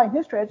is Italian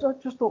history, I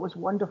just thought was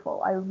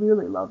wonderful. I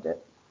really loved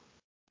it.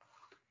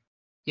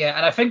 Yeah,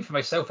 and I think for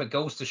myself, it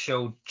goes to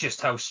show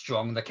just how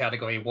strong the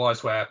category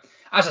was, where,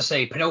 as I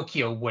say,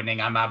 Pinocchio winning,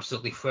 I'm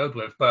absolutely thrilled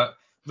with. But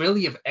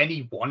really, if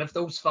any one of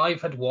those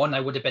five had won, I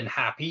would have been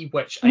happy,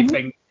 which I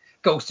think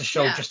goes to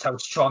show just how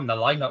strong the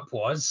lineup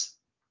was.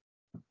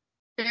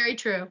 Very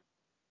true.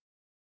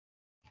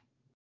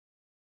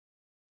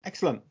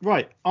 Excellent.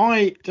 Right.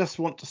 I just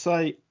want to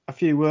say a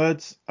few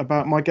words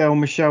about my girl,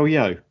 Michelle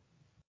Yeoh.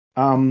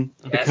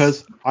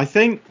 Because I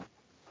think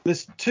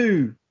there's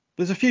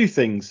a few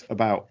things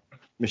about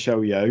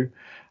Michelle Yeoh.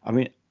 I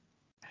mean,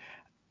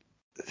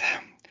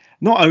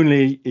 not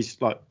only is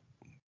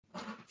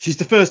she's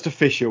the first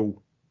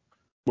official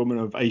woman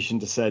of Asian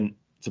descent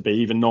to be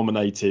even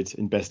nominated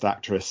in Best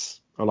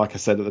Actress. Or like I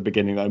said at the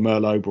beginning, though,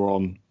 Merle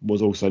Oberon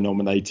was also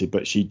nominated,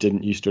 but she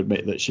didn't used to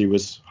admit that she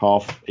was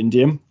half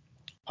Indian,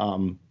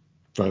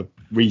 for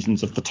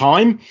reasons of the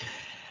time.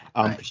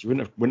 Right. She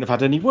wouldn't have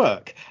had any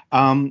work.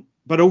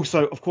 But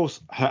also, of course,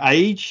 her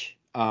age.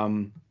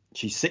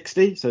 She's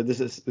 60, so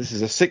this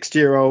is a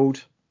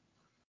 60-year-old.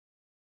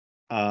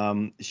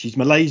 She's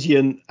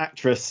Malaysian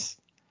actress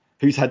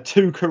who's had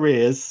two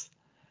careers,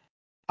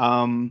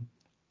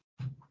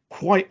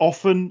 quite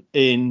often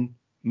in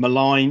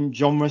maligned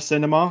genre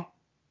cinema,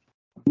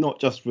 not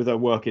just with her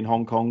work in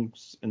Hong Kong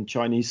and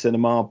Chinese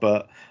cinema,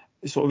 but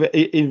sort of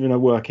even her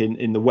work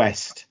in the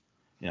West.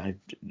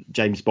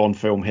 James Bond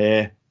film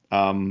here.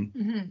 I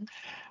mean,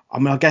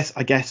 I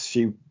guess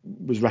she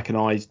was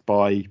recognised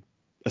by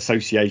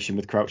association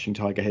with Crouching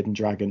Tiger, Hidden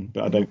Dragon,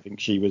 but I don't think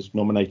she was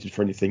nominated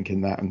for anything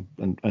in that,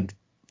 and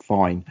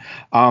fine.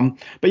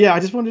 But yeah, I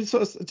just wanted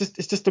to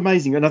it's just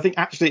amazing. And I think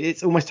actually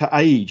it's almost her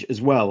age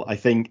as well, I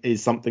think,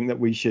 is something that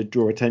we should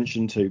draw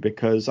attention to,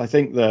 because I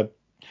think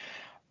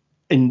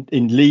in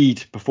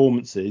lead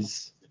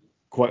performances,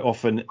 quite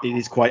often it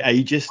is quite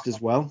ageist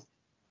as well.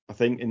 I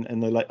think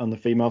on the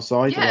female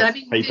side. Yeah, I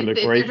mean, people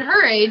agree. At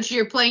her age,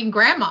 you're playing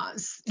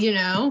grandmas,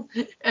 and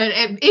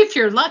if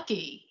you're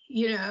lucky,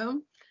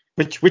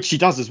 Which she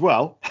does as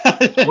well.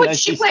 Which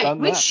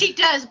she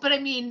does, but I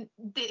mean,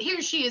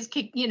 here she is,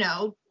 kicking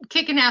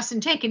ass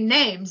and taking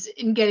names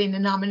and getting a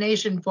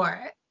nomination for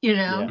it,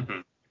 Yeah.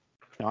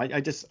 No,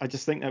 I just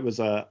think that was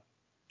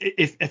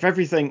if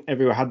Everything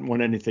Everywhere hadn't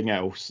won anything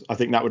else, I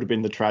think that would have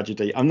been the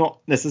tragedy. I'm not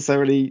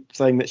necessarily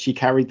saying that she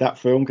carried that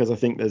film, because I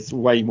think there's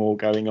way more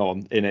going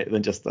on in it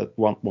than just that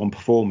one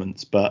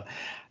performance. But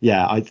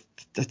yeah, I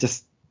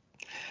just,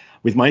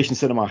 with my Asian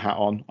cinema hat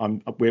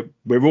on,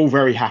 we're all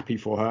very happy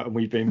for her, and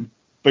we've been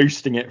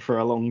boosting it for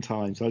a long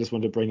time. So I just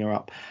wanted to bring her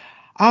up.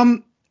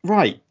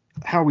 Right,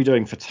 how are we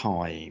doing for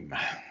time?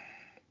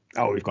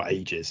 Oh, we've got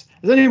ages.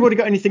 Has anybody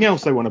got anything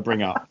else they want to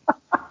bring up?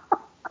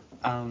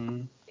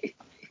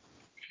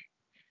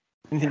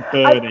 Anything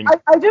burning?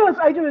 I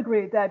do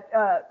agree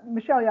that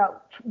Michelle Yeoh,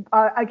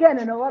 again,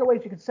 in a lot of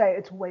ways you could say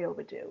it's way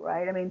overdue,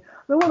 right? I mean,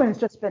 the woman has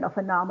just been a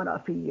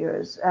phenomenon for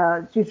years.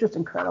 She's just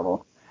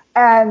incredible,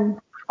 and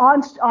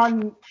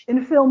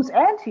in films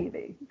and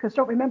TV. Because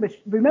don't remember,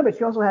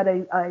 she also had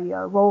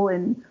a role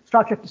in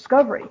Star Trek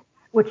Discovery,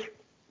 which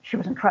she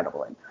was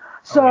incredible in.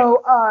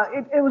 So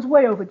it was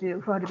way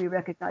overdue for her to be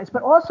recognized.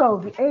 But also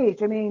the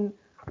age. I mean,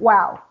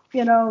 wow.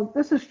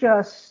 This is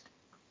just.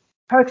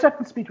 Her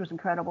acceptance speech was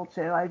incredible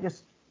too.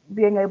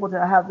 Being able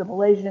to have the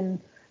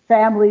Malaysian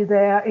family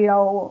there,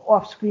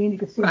 off screen, you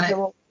could see they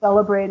were all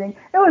celebrating.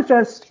 It was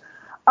just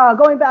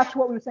Going back to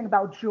what we were saying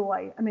about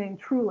joy, I mean,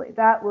 truly,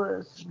 that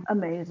was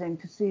amazing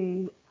to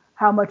see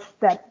how much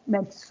that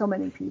meant to so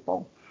many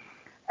people.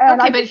 And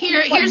okay, but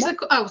here's the.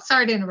 Oh,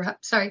 sorry to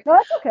interrupt. Sorry. No,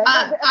 that's okay.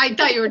 I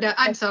thought you were done.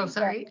 I'm so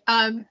sorry.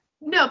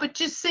 No, but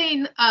just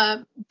saying.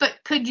 But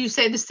could you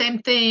say the same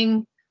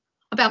thing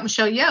about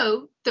Michelle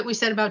Yeoh that we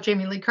said about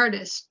Jamie Lee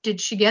Curtis?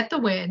 Did she get the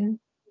win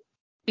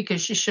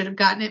because she should have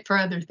gotten it for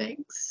other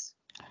things?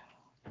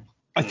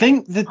 I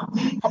think that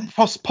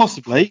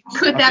possibly.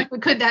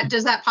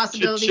 Does that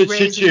possibility raise?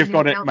 Should she have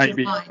got it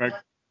maybe line?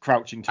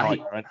 Crouching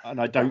Tiger,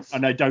 and I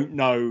don't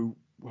know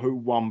who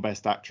won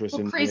Best Actress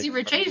in Crazy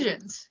Rich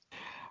Asians.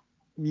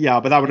 Yeah,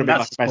 but that would have been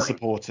like Best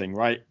Supporting,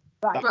 right?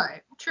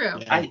 Right. True.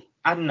 Yeah.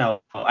 I don't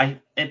know.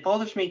 It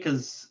bothers me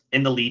because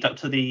in the lead up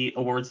to the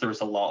awards, there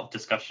was a lot of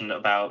discussion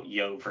about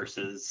Yeoh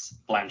versus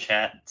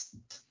Blanchett.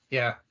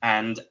 Yeah.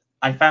 And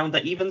I found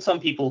that even some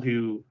people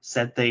who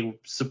said they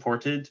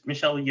supported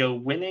Michelle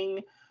Yeoh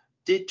winning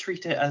did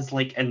treat it as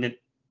like an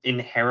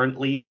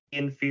inherently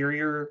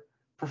inferior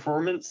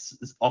performance,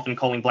 often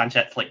calling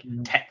Blanchett like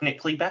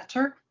technically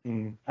better.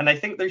 And I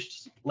think there's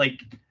just, like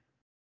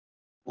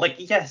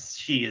yes,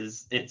 she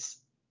is. It's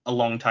a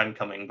long time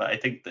coming, but I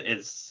think that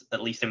is,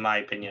 at least in my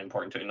opinion,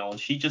 important to acknowledge.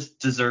 She just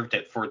deserved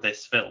it for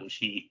this film.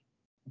 She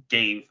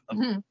gave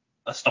an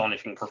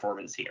astonishing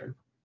performance here.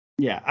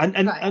 Yeah, and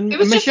it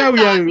was Michelle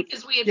just Yeoh,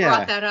 because we had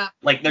brought that up.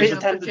 Like there's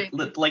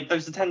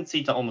a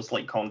tendency to almost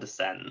like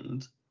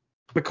condescend.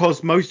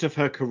 Because most of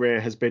her career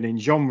has been in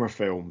genre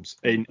films,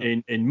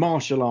 in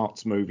martial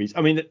arts movies.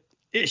 I mean,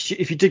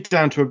 if you dig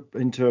down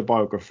into her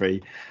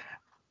biography,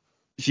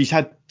 she's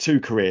had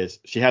two careers.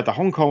 She had the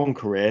Hong Kong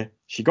career.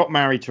 She got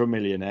married to a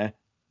millionaire.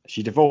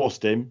 She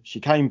divorced him. She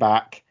came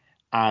back,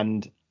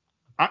 and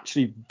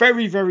actually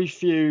very, very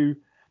few.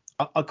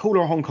 I call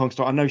her a Hong Kong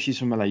star. I know she's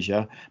from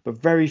Malaysia,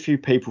 but very few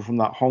people from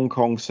that Hong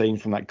Kong scene,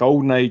 from that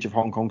golden age of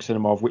Hong Kong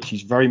cinema, of which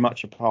she's very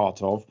much a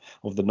part of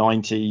the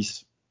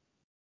 90s,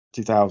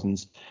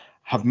 2000s,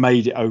 have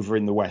made it over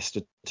in the West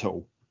at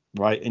all,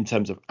 right? In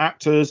terms of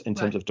actors, in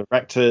terms of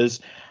directors,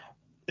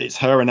 it's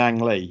her and Ang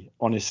Lee,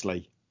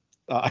 honestly.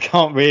 I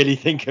can't really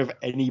think of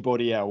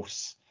anybody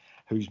else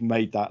who's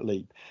made that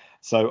leap.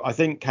 So I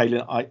think,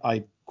 Kaylin,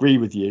 I agree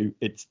with you.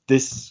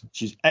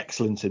 She's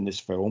excellent in this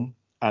film,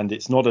 and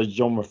it's not a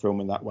genre film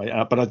in that way.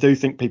 But I do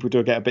think people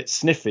do get a bit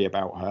sniffy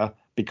about her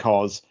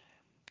because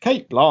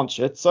Cate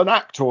Blanchett's an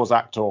actor's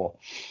actor.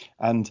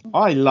 And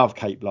I love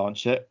Cate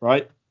Blanchett,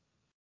 right?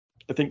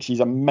 I think she's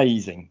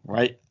amazing,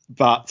 right?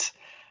 But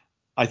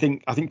I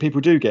think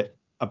people do get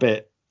a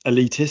bit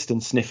elitist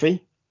and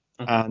sniffy.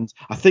 And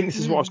I think this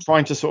is what I was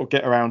trying to sort of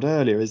get around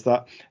earlier,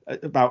 that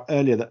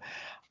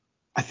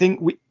I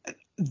think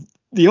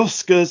the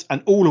Oscars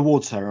and all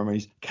award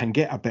ceremonies can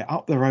get a bit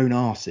up their own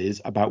arses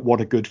about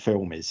what a good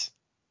film is.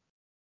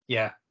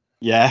 Yeah.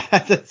 Yeah,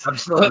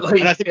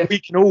 absolutely. And I think we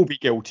can all be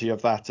guilty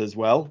of that as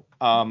well.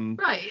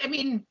 Right. I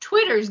mean,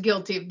 Twitter's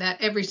guilty of that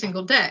every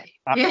single day.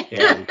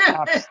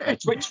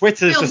 Absolutely.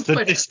 Twitter's just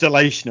a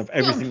distillation of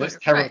everything that's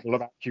terrible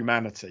about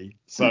humanity.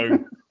 So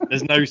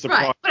there's no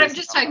surprise. Right. But I'm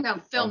just talking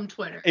about film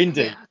Twitter.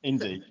 Indeed.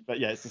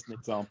 But yeah, it's just an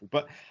example.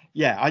 But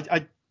yeah,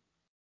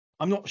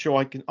 I'm not sure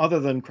I can,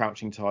 other than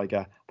Crouching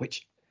Tiger,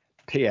 which,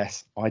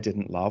 P.S., I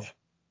didn't love.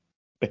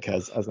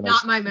 Because as an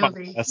not my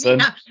movie, person,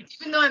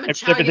 even though I'm a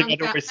child young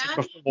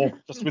before,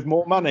 just with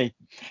more money.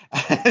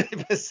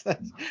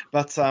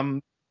 But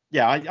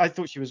yeah, I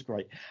thought she was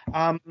great.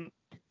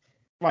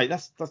 Right,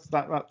 that's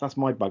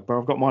my bugbear.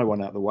 I've got my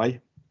one out of the way.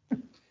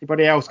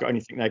 Anybody else got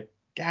anything they're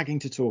gagging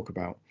to talk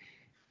about?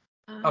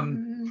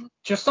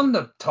 Just on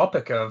the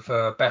topic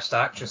of Best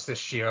Actress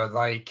this year,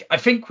 like I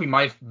think we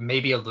might have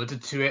maybe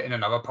alluded to it in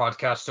another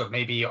podcast or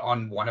maybe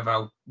on one of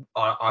our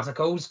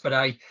articles, but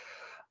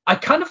I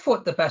kind of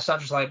thought the Best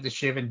Actress lineup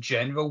this year in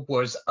general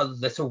was a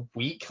little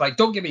weak. Like,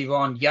 don't get me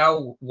wrong,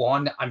 Yeoh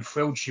won. I'm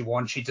thrilled she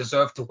won. She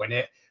deserved to win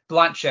it.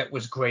 Blanchett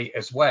was great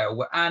as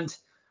well. And,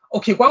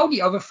 okay, while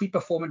the other three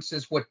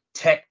performances were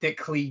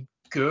technically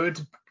good,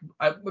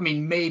 I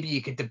mean, maybe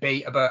you could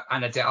debate about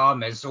Ana de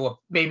Armas, or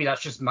maybe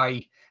that's just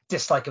my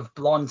dislike of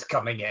blonde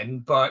coming in.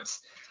 But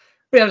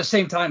at the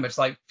same time, it's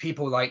like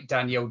people like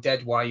Danielle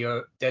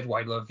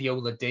Deadwyler,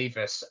 Viola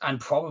Davis, and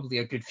probably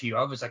a good few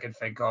others I can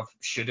think of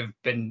should have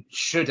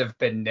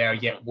been there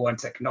yet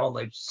weren't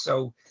acknowledged.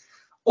 So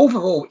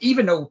overall,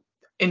 even though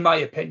in my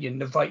opinion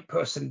the right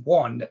person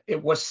won,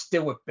 it was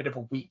still a bit of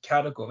a weak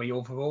category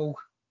overall.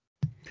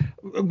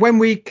 When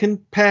we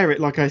compare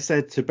it, like I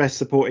said, to Best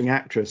Supporting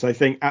Actress, I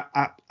think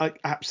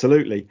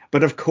absolutely.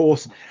 But of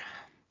course,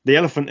 the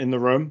elephant in the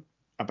room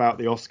about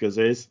the Oscars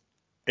is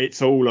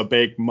it's all a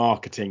big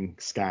marketing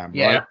scam,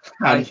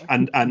 right?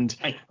 And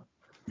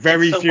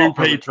very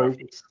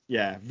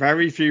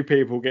few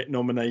people get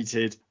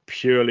nominated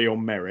purely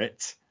on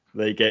merit.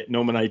 They get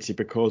nominated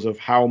because of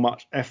how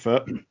much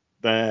effort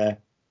their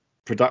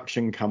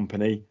production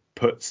company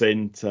puts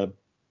into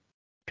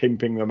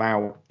pimping them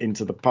out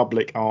into the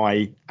public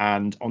eye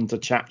and onto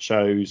chat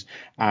shows.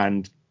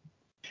 And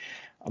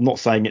I'm not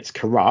saying it's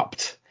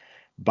corrupt,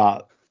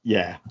 but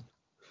yeah.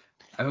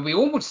 I mean, we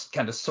almost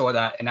kind of saw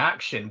that in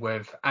action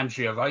with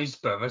Andrea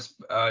Riseborough's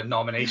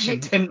nomination,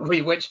 didn't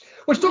we? Which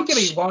don't get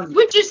me wrong.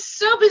 Which is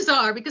so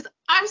bizarre because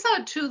I saw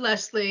it too,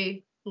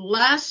 Leslie,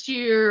 last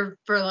year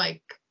for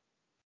like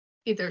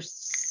either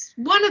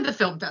one of the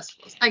film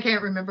festivals. I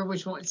can't remember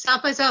which one,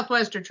 South by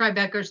Southwest or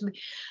Tribeca or something.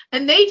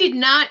 And they did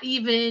not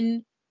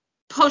even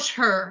push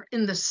her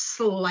in the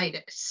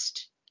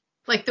slightest.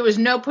 Like there was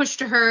no push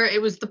to her.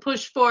 It was the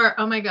push for,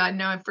 oh my God,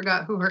 now I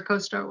forgot who her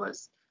co-star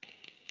was.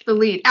 The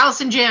lead,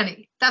 Allison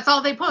Janney. That's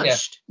all they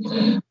pushed.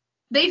 Yeah.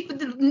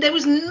 There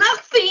was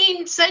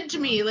nothing said to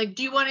me like,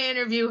 do you want to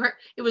interview her?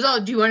 It was all,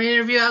 do you want to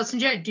interview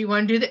Allison Janney? Do you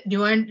want to do that? Do you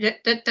want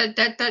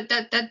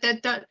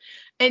that?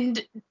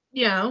 And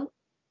you know,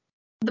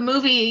 the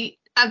movie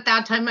at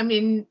that time, I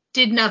mean,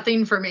 did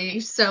nothing for me.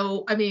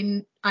 So I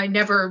mean, I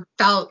never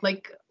felt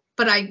like,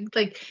 but I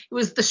like it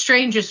was the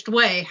strangest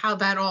way how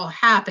that all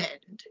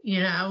happened.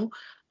 You know,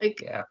 like.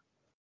 Yeah.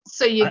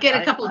 So you get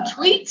a couple of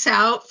tweets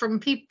out from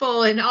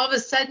people, and all of a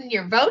sudden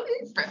you're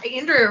voting for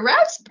Andrea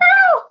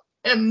Riseborough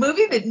in a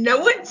movie that no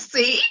one's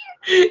seen.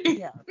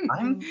 Yeah.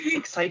 I'm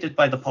excited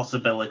by the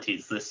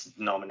possibilities this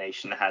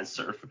nomination has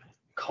sort of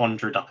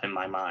conjured up in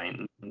my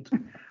mind.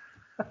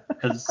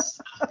 Because,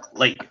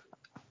 like,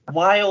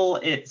 while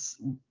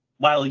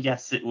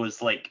yes, it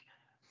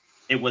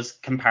was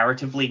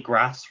comparatively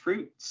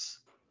grassroots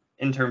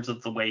in terms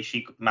of the way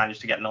she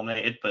managed to get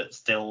nominated, but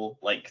still,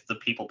 like, the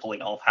people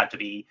pulling it off had to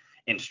be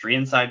industry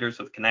insiders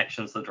with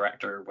connections. The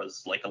director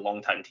was like a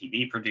longtime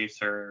TV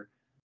producer,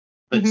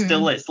 but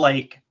still, it's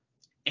like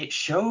it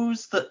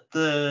shows that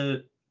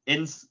the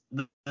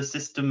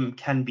system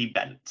can be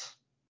bent.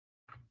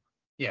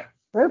 Yeah.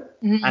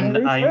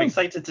 And I'm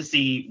excited to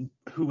see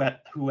who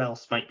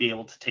else might be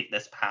able to take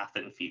this path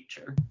in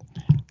future.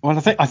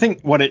 Well, I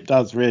think what it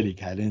does really,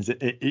 Ken, is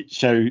it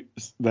shows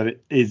that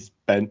it is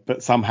bent,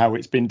 but somehow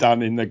it's been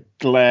done in the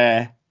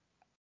glare.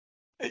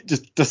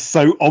 Just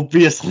so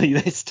obviously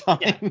this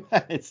time.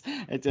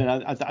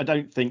 Yeah. I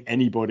don't think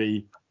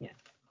anybody. Yeah.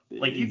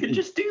 Like you can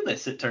just do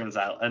this, it turns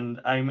out,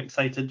 and I'm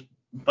excited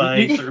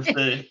by sort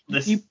of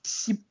this. You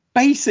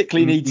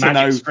basically need to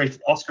know.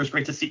 Oscar's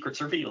greatest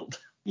secrets revealed.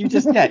 You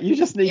just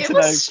need to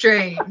know.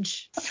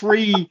 Strange.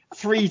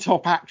 Three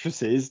top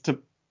actresses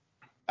to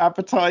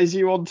advertise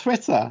you on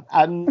Twitter,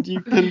 and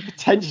you can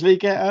potentially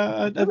get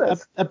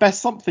a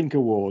best something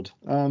award.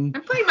 I'm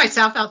putting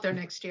myself out there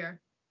next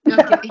year. No,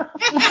 I'm kidding.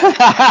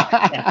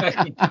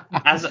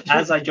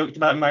 As I joked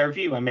about in my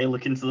review, I may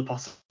look into the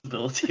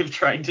possibility of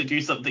trying to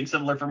do something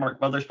similar for Mark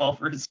Mothersbaugh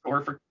for his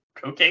score for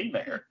Cocaine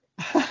Bear.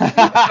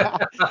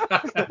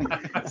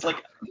 It's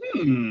like,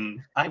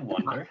 I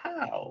wonder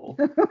how.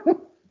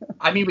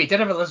 I mean, we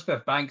did have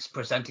Elizabeth Banks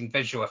presenting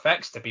visual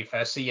effects, to be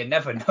fair, so you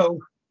never know.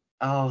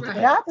 Oh, the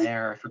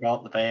bear. I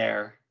forgot the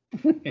bear.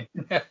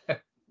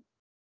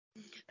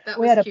 That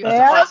we was had a cute.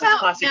 bear.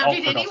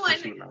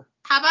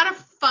 How about a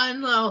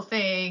fun little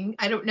thing?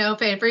 I don't know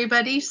if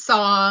everybody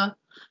saw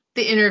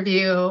the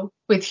interview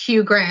with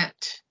Hugh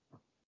Grant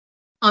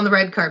on the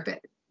red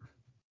carpet.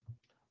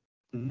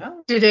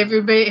 No. Did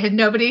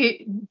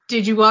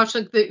you watch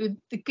like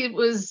it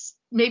was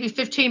maybe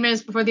 15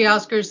 minutes before the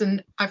Oscars,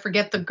 and I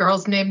forget the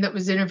girl's name that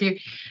was interviewed,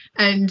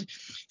 and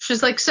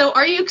she's like, so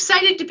are you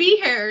excited to be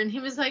here? And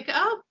he was like,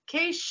 oh,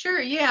 okay, sure,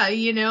 yeah,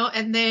 you know.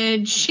 And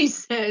then she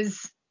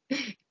says,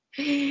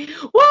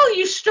 well,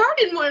 you starred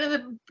in one of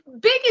the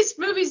biggest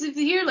movies of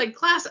the year, like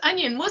Glass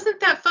Onion.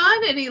 Wasn't that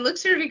fun? And he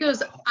looks at her and he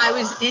goes, I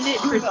was in it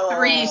for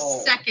 3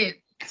 seconds.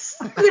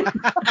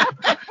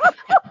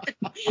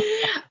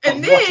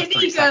 And then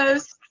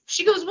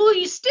she goes, well,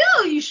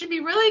 you should be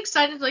really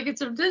excited. Like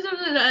it's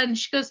and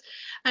she goes,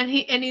 and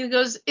he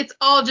goes, it's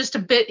all just a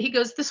bit. He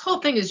goes, this whole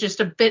thing is just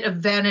a bit of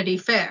Vanity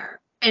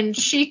Fair. And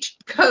she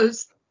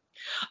goes,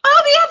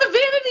 oh, yeah, the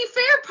Vanity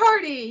Fair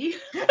party.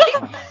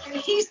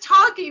 And he's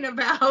talking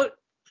about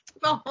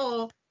the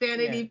whole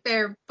Vanity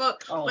Fair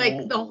book,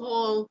 like the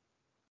whole,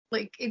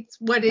 like it's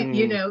what it,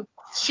 you know,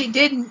 she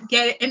didn't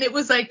get it. And it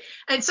was like,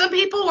 and some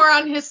people were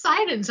on his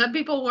side and some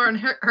people were on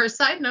her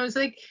side. And I was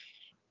like,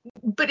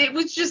 but it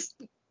was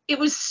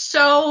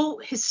so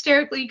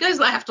hysterical. You guys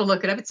have to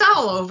look it up. It's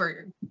all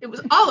over. It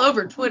was all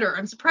over Twitter.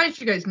 I'm surprised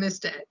you guys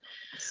missed it.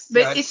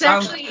 But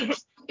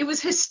it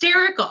was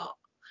hysterical.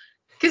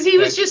 Because he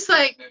was just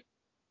like,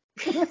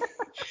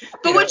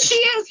 but when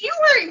she asks, you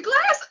were in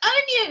Glass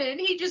Onion, and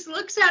he just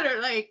looks at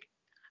her like,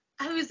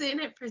 I was in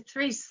it for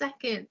 3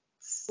 seconds.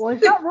 Well,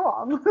 he's not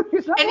wrong.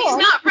 He's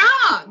not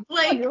wrong.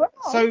 Like,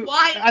 so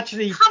why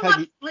actually,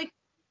 Peggy, like,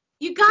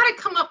 you got to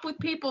come up with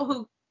people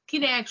who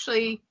can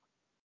actually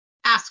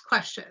ask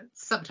questions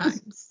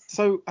sometimes.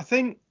 So I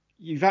think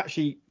you've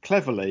actually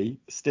cleverly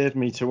steered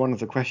me to one of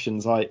the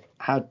questions I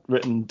had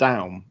written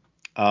down.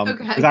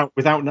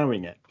 Without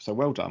knowing it. So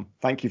well done.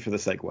 Thank you for the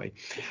segue.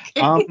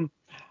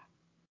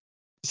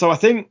 So I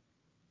think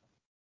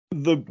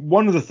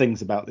one of the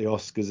things about the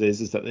Oscars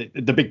is that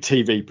the big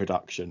TV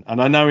production, and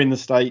I know in the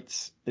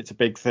States it's a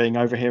big thing.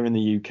 Over here in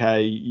the UK,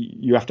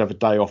 you have to have a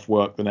day off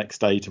work the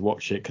next day to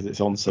watch it because it's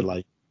on so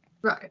late.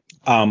 Right.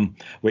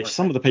 Which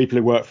some of the people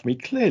who work for me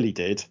clearly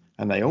did,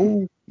 and they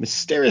all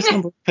mysterious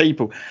number of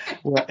people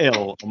were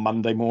ill on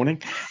Monday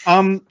morning.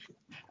 And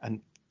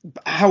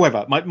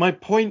however, my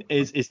point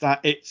is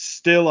that it's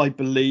still, I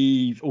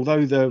believe,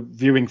 although the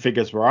viewing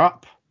figures were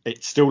up,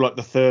 it's still like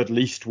the third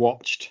least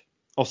watched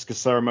Oscar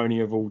ceremony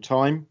of all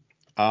time.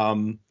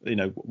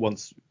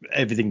 Once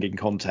everything in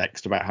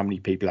context about how many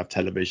people have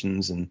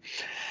televisions and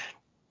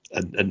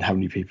how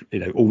many people,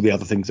 all the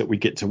other things that we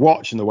get to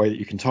watch and the way that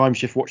you can time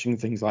shift watching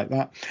things like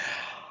that.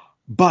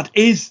 But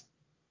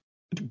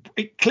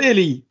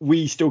clearly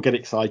we still get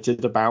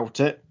excited about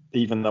it,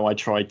 even though I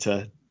tried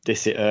to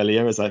diss it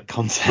earlier as a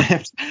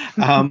concept.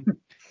 Yeah,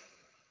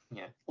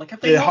 like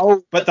have they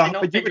not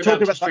figured out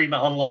to stream it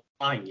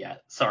online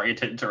yet? Sorry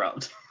to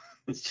interrupt.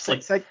 It's just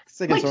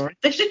sorry.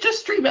 They should just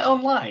stream it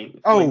online.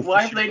 Oh,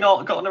 why have they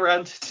not gotten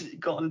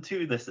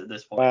to this at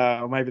this point?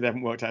 Well, maybe they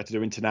haven't worked out how to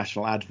do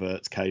international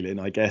adverts, Kaylin,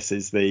 I guess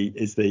is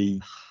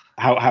the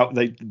how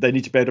they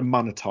need to be able to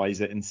monetize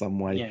it in some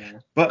way. Yeah.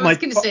 But I was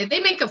going to say they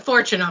make a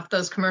fortune off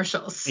those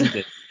commercials.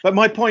 Indeed. But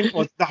my point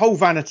was the whole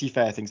Vanity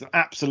Fair things.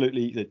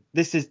 Absolutely,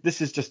 this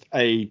is just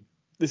a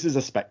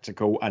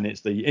spectacle, and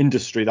it's the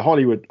industry, the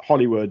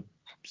Hollywood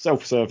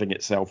self-serving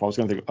itself. I was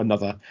going to think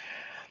another.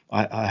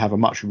 I have a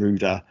much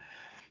ruder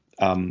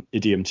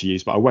idiom to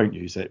use, but I won't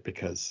use it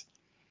because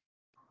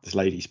there's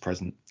ladies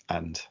present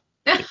and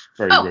it's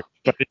very rude.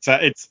 But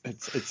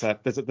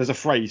there's a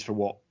phrase for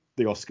what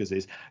the Oscars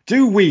is.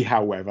 Do we,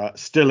 however,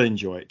 still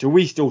enjoy it? Do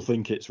we still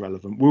think it's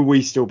relevant? Will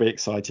we still be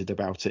excited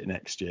about it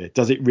next year?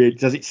 Does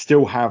it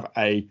still have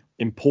a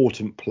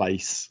important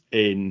place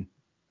in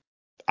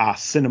our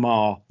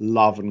cinema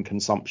love and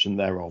consumption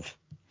thereof?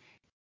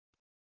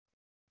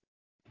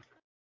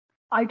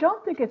 I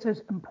don't think it's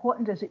as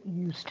important as it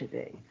used to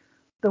be.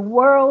 The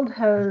world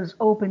has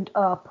opened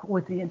up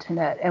with the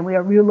internet, and we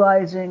are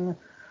realizing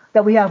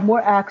that we have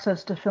more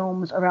access to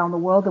films around the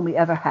world than we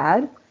ever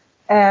had.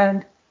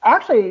 And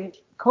actually,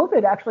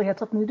 COVID actually had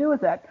something to do with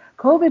that.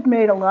 COVID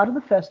made a lot of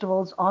the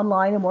festivals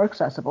online and more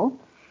accessible,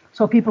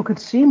 so people could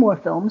see more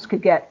films,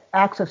 could get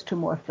access to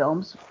more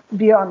films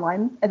via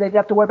online, and they didn't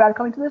have to worry about it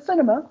coming to the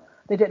cinema.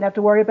 They didn't have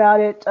to worry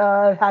about it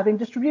having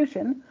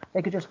distribution.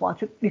 They could just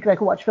watch it. They could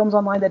watch films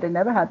online that they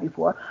never had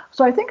before.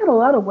 So I think in a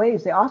lot of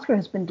ways, the Oscar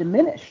has been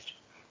diminished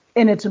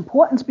in its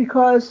importance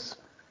because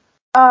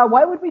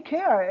why would we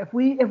care if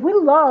we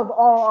love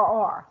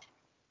RRR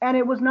and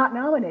it was not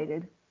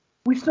nominated?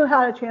 We still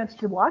had a chance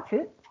to watch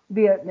it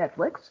via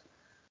Netflix.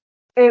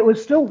 It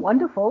was still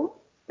wonderful.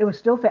 It was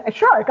still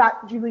sure it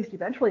got released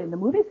eventually in the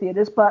movie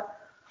theaters, but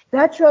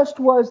that just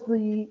was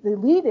the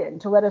lead-in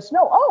to let us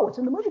know, oh, it's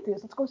in the movie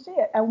theaters, let's go see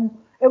it. And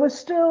it was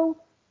still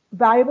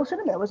valuable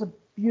cinema. It was a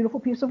beautiful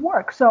piece of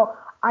work. So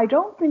I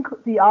don't think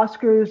the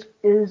Oscars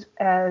is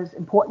as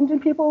important in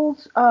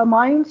people's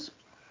minds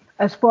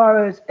as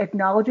far as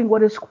acknowledging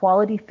what is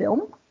quality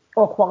film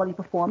or quality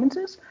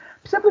performances,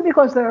 simply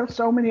because there are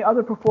so many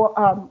other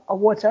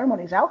award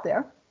ceremonies out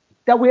there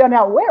that we are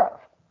now aware of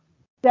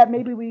that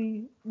maybe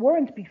we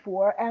weren't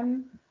before,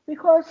 and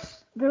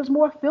because there's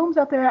more films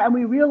out there and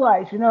we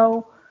realize,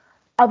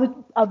 of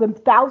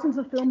the thousands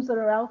of films that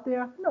are out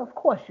there, no, of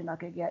course you're not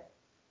going to get,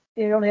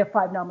 you only have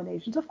 5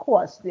 nominations. Of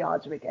course the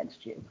odds are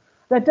against you.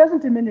 That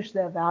doesn't diminish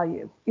their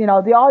value.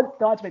 The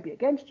odds may be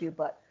against you,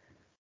 but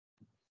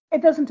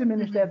it doesn't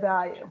diminish their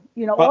value,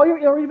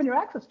 or even your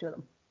access to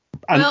them.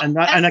 And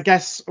I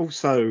guess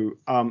also,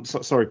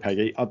 sorry,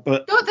 Peggy,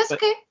 but no, that's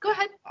okay. Go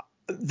ahead.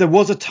 There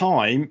was a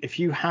time, if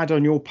you had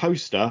on your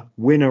poster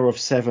winner of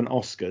 7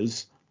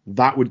 Oscars,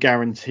 that would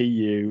guarantee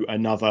you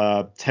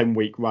another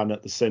 10-week run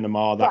at the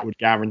cinema. That would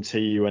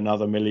guarantee you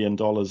another $1 million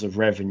of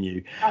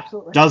revenue.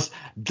 Absolutely.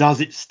 Does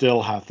it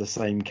still have the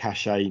same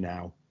cachet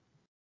now?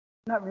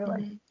 Not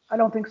really. Mm-hmm. I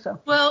don't think so.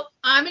 Well,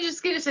 I'm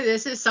just going to say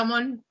this as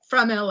someone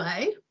from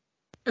LA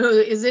who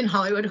is in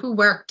Hollywood, who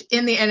worked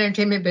in the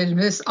entertainment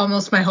business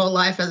almost my whole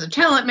life as a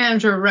talent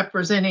manager,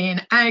 representing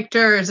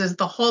actors, as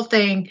the whole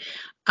thing.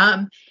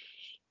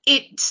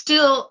 It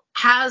still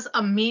has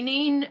a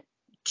meaning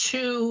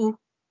to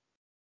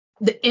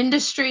the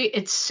industry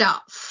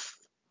itself,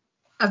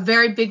 a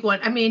very big one.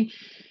 I mean,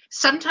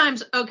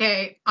 sometimes,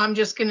 okay, I'm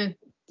just going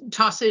to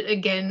toss it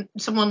again.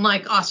 Someone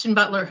like Austin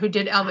Butler, who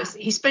did Elvis,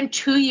 he spent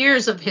 2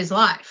 years of his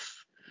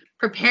life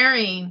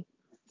preparing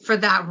for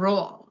that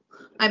role.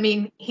 I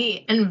mean,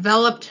 he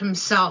enveloped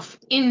himself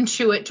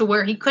into it to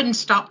where he couldn't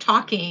stop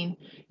talking.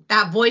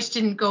 That voice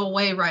didn't go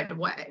away right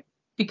away,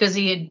 because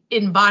he had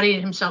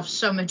embodied himself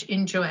so much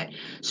into it.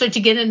 So to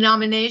get a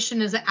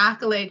nomination as an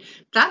accolade,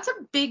 that's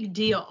a big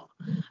deal,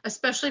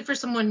 especially for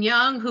someone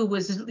young who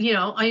was,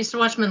 I used to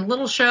watch him in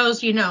little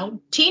shows,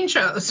 teen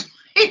shows.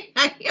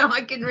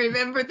 I can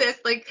remember this.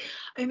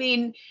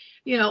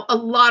 A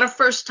lot of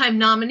first-time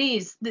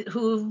nominees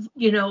who've,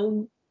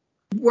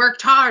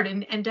 worked hard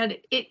and done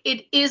it.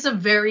 It is a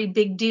very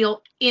big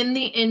deal in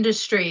the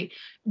industry.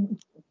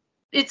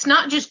 It's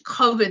not just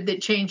COVID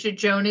that changed it,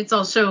 Joan. It's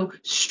also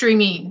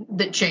streaming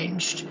that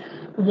changed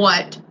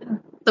what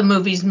the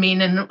movies mean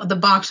and the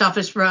box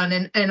office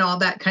run and all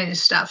that kind of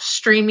stuff.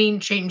 Streaming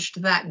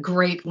changed that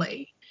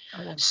greatly.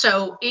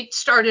 So it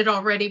started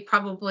already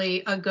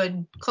probably a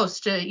good close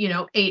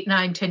to 8,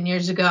 9, 10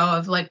 years ago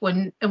of like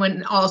when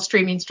all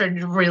streaming started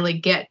to really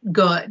get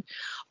good.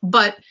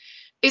 But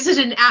is it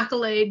an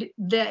accolade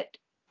that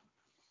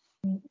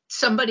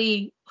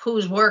somebody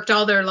who's worked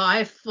all their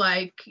life,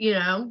 like,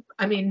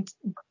 I mean,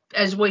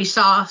 as we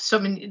saw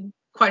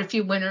quite a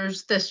few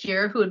winners this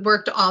year who had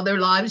worked all their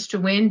lives to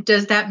win,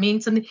 does that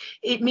mean something?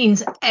 It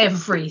means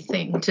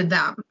everything to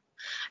them.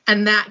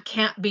 And that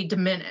can't be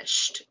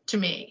diminished to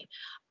me.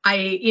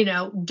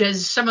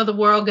 Does some of the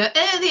world go, the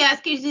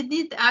Oscars did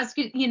the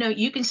Oscars,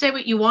 you can say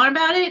what you want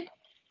about it.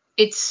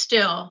 It's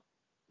still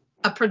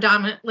a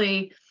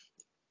predominantly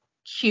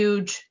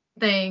huge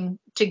thing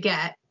to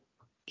get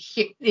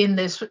in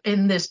this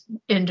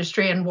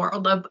industry and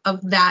world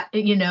of that,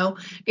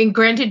 and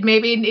granted,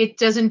 maybe it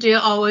doesn't do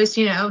always,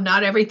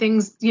 not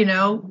everything's,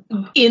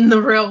 in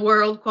the real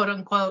world, quote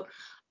unquote.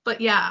 But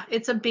yeah,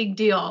 it's a big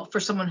deal for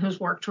someone who's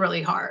worked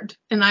really hard,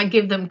 and I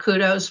give them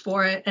kudos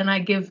for it. And I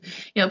give,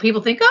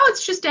 people think, oh,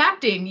 it's just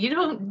acting.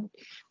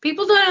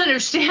 People don't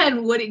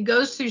understand what it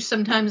goes through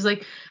sometimes,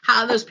 like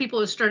how those people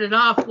have started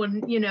off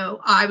when,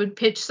 I would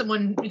pitch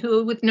someone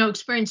who with no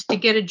experience to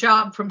get a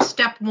job from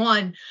step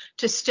 1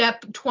 to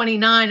step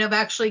 29 of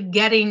actually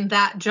getting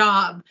that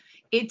job.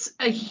 It's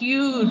a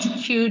huge,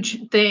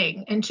 huge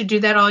thing. And to do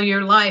that all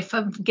your life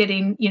of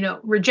getting,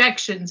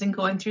 rejections and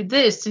going through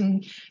this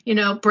and,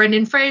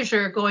 Brendan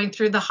Fraser going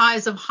through the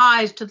highs of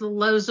highs to the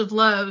lows of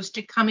lows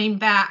to coming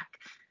back.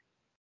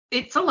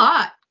 It's a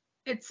lot.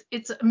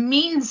 It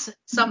means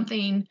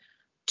something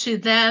to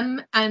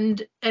them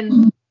and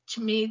to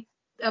me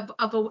of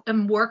a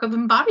work of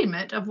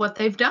embodiment of what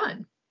they've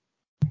done.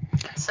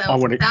 So I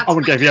want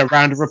to give you a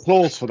round of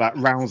applause for that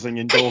rousing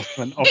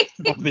endorsement of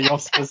the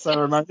Oscar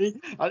ceremony.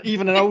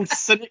 Even an old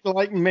cynic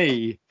like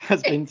me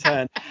has been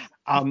turned.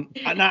 And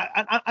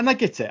I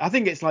get it. I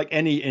think it's like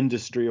any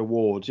industry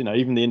awards,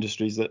 even the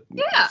industries that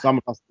some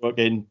of us work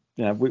in.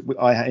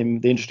 In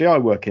the industry I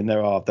work in,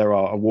 there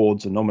are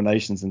awards and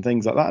nominations and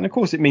things like that. And of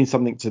course, it means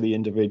something to the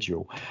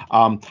individual.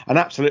 And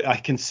absolutely, I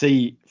can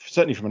see,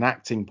 certainly from an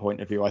acting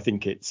point of view, I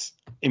think it's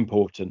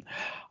important.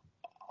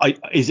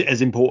 Is it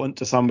as important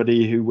to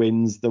somebody who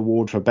wins the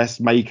award for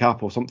best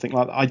makeup or something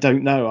like that? I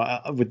don't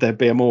know. Would there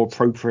be a more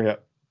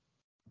appropriate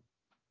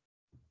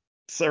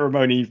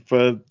ceremony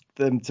for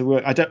them to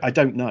work? I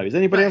don't know. Has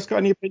anybody else got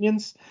any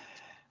opinions?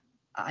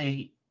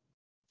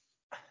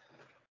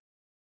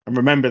 And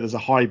remember, there's a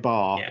high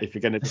bar if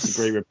you're going to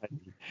disagree with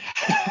me.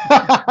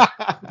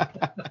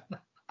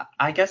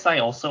 I guess I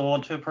also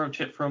want to approach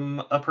it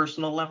from a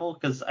personal level,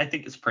 because I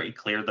think it's pretty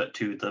clear that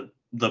to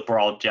the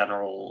broad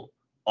general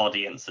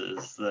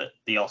audiences that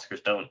the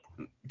Oscars don't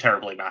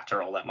terribly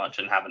matter all that much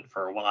and haven't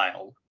for a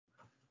while.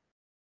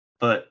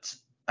 But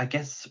I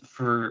guess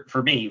for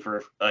me,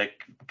 for a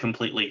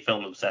completely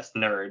film obsessed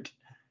nerd,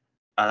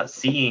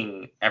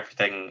 seeing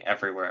Everything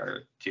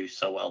Everywhere do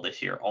so well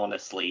this year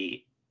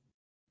honestly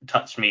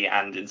touched me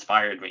and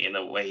inspired me in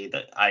a way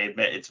that I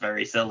admit it's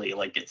very silly.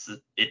 Like it's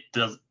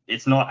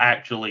not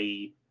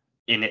actually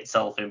in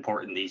itself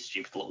important, these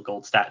stupid little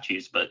gold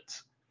statues, but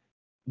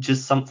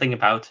just something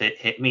about it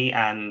hit me,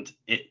 and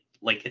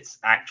it's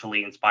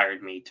actually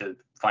inspired me to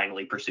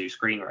finally pursue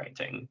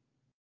screenwriting.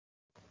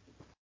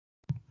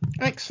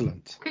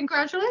 Excellent.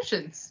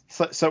 Congratulations.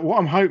 So what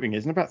I'm hoping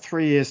is in about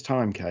 3 years'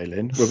 time,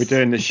 Kaylin, we'll be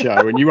doing this show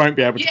and you won't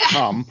be able to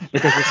come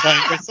because we're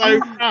saying we're so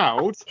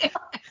proud.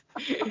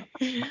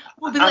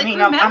 We'll be like,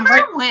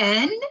 remember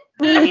when?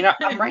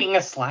 I'm writing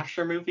a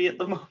slasher movie at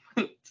the moment.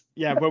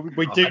 Yeah, well,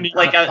 we do need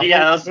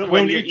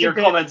your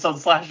comments on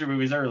slasher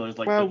movies earlier was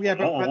like, I'll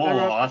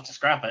have to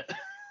scrap it.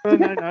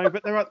 No,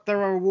 but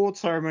there are award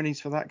ceremonies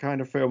for that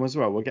kind of film as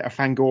well. We'll get a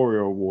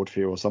Fangoria award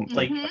for you or something.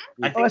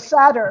 I think or a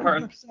Saturn.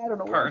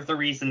 Part of the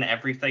reason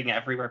Everything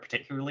Everywhere,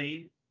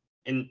 particularly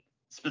in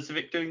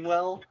specific doing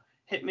well,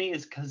 hit me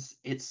is because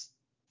it's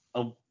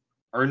a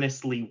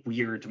earnestly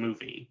weird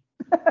movie.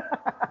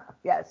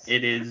 Yes.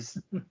 It is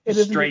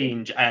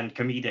strange and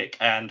comedic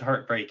and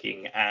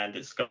heartbreaking, and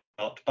it's got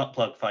butt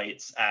plug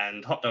fights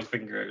and hot dog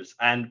fingers,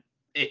 and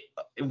it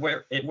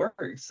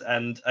works.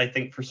 And I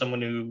think for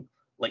someone who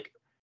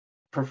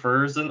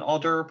prefers an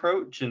odder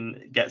approach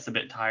and gets a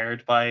bit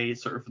tired by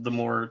sort of the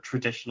more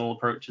traditional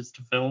approaches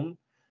to film,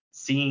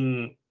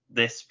 seeing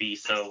this be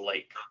so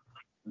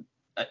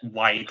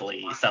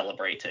widely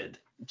celebrated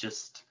it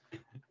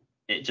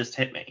just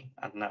hit me.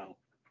 I don't know.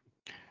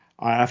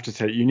 I have to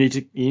tell you, you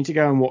need to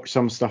go and watch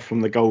some stuff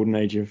from the golden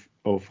age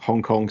of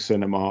Hong Kong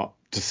cinema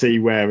to see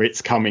where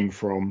it's coming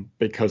from,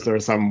 because there are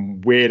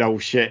some weird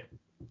old shit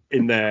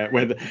in there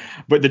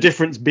but the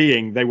difference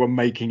being they were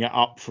making it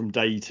up from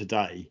day to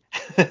day.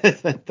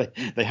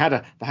 they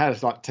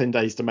had like 10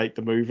 days to make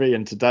the movie,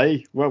 and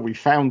today, well, we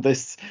found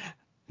this.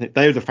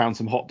 They would have found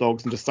some hot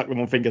dogs and just stuck them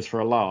on fingers for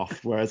a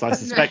laugh, whereas I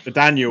suspect the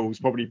Daniels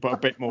probably put a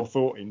bit more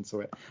thought into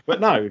it. But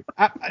no,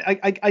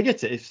 I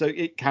get it. So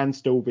it can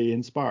still be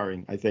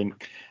inspiring, I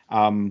think.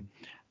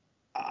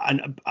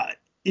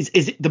 Is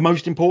it the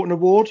most important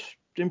award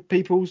in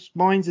people's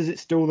minds? Is it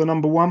still the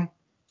number one?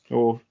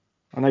 Or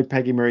I know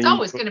Peggy Marie. It's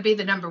always going to be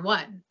the number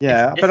one.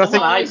 Yeah, It's but I the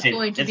think one I always pay,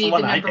 going to it's be the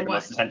one the I number pay the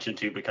most one. attention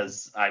to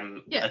because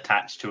I'm Yeah.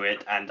 attached to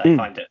it and I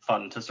find it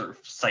fun to sort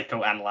of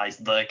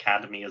psychoanalyze the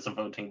Academy as a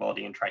voting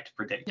body and try to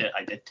predict it.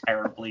 I did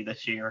terribly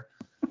this year.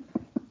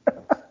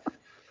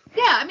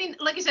 Yeah, I mean,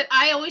 like I said,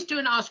 I always do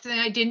an Oscar thing.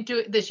 I didn't do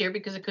it this year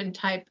because I couldn't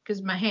type because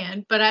of my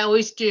hand, but I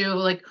always do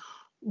like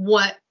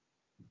what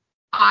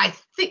I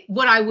think,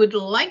 what I would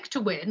like to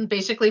win,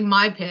 basically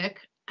my pick,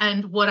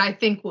 and what I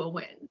think will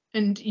win.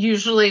 And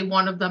usually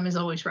one of them is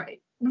always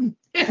right. Between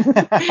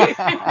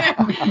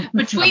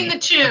the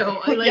two,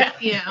 like,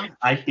 Yeah.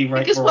 I'd be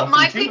right because more what often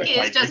my too pick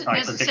if is doesn't if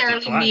I predicted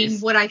necessarily mean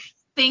twice. what I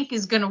think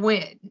is going to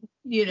win,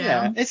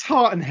 Yeah, it's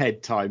heart and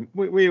head time.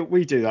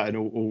 We do that in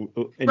all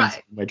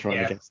Right. we're trying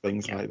Yeah. to guess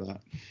things like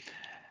that.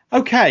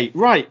 Okay,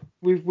 right.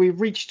 We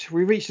reached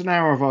an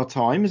hour of our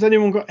time. Has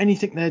anyone got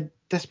anything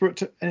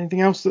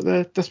anything else that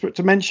they're desperate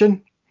to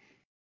mention?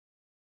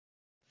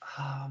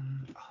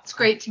 It's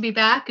great to be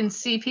back and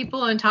see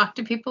people and talk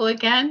to people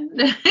again.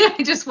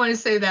 I just want to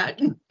say that.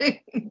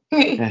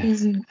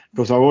 Yes. Of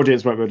course, our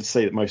audience won't be able to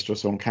see that most of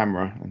us are on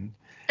camera, and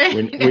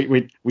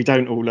we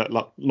don't all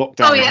look locked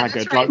down and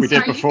haggard that's right. like we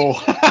did before.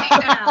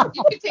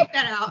 You can take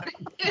that out.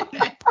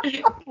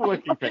 We'll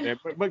keep it in,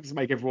 but it might just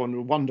make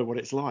everyone wonder what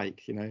it's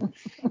like, you know.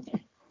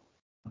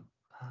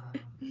 What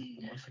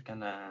was I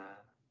gonna?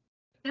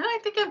 No, I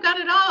think I've got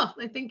it all.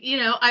 I think,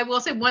 I will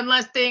say one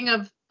last thing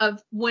of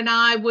when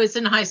I was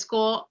in high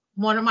school,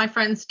 one of my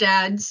friend's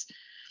dads,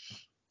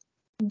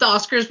 the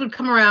Oscars would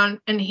come around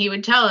and he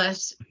would tell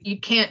us, you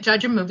can't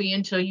judge a movie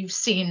until you've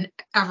seen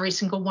every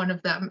single one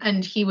of them.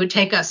 And he would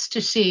take us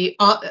to see,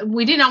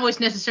 we didn't always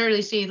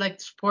necessarily see like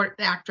support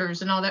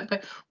actors and all that,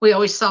 but we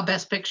always saw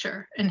Best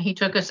Picture, and he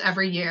took us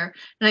every year.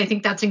 And I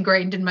think that's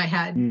ingrained in my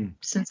head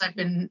since I've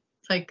been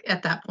like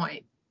at that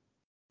point.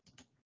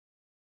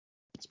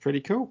 It's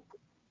pretty cool.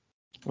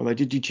 Although,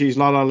 did you choose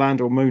La La Land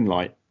or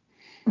Moonlight?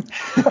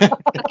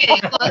 Okay,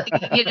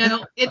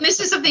 well, and this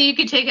is something you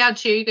could take out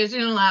too. You guys are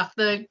gonna laugh.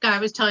 The guy I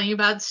was telling you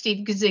about,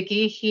 Steve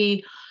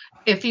Gizicki,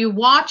 if you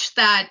watch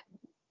that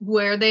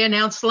where they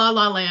announced La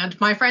La Land,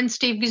 my friend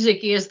Steve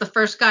Gizicki is the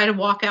first guy to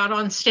walk out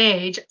on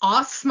stage,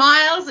 all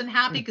smiles and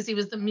happy because he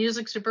was the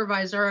music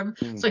supervisor,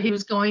 so he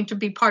was going to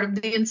be part of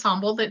the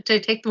ensemble to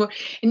take the.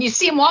 And you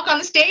see him walk on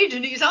the stage,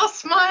 and he's all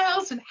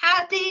smiles and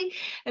happy,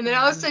 and then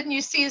all of a sudden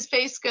you see his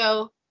face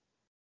go.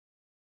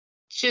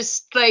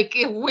 Just like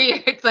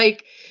weird,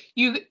 like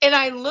and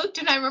I looked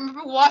and I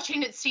remember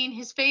watching it, seeing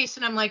his face,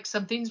 and I'm like,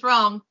 something's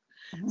wrong.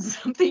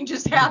 Something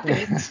just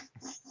happened.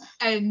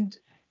 And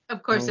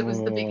of course it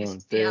was the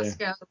biggest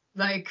fiasco.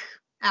 Like,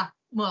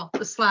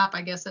 the slap,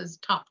 I guess, has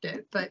topped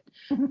it, but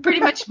pretty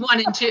much one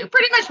and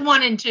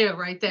two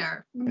right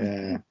there.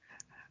 Yeah.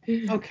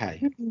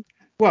 Okay.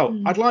 Well,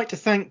 I'd like to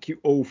thank you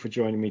all for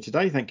joining me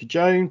today. Thank you,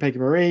 Joan, Peggy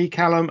Marie,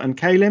 Callum, and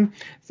Kaylin.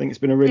 I think it's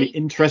been a really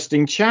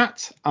interesting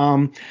chat.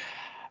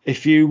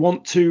 If you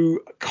want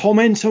to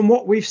comment on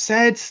what we've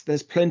said,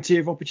 there's plenty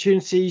of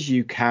opportunities.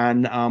 You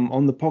can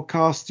on the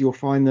podcast, you'll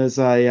find there's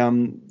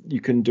you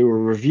can do a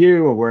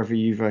review or wherever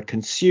you've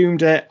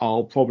consumed it.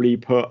 I'll probably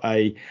put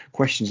a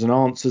questions and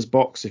answers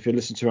box if you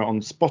listen to it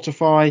on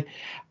Spotify,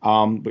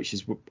 which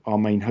is our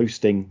main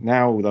hosting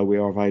now, although we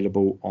are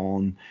available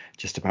on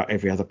just about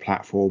every other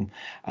platform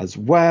as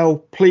well.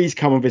 Please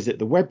come and visit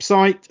the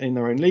website,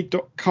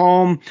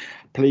 intherownleague.com.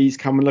 Please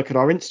come and look at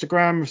our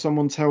Instagram. If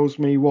someone tells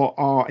me what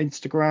our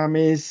Instagram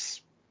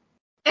is.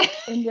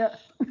 In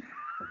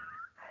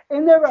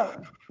their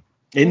own.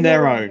 In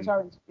their own. Is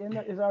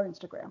our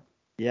Instagram.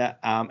 Yeah.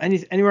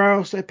 Anywhere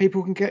else that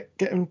people can get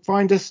and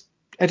find us,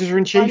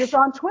 Editor-in-Chief? Find us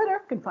on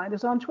Twitter. Can find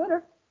us on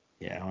Twitter.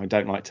 Yeah, I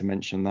don't like to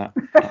mention that.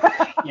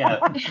 Yeah.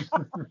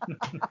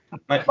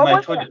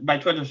 my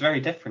Twitter's very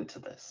different to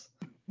this.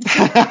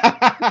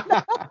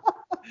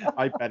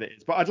 I bet it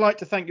is. But I'd like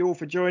to thank you all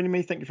for joining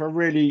me. Thank you for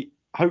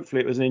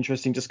hopefully it was an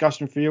interesting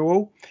discussion for you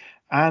all.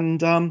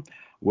 And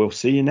we'll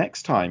see you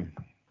next time.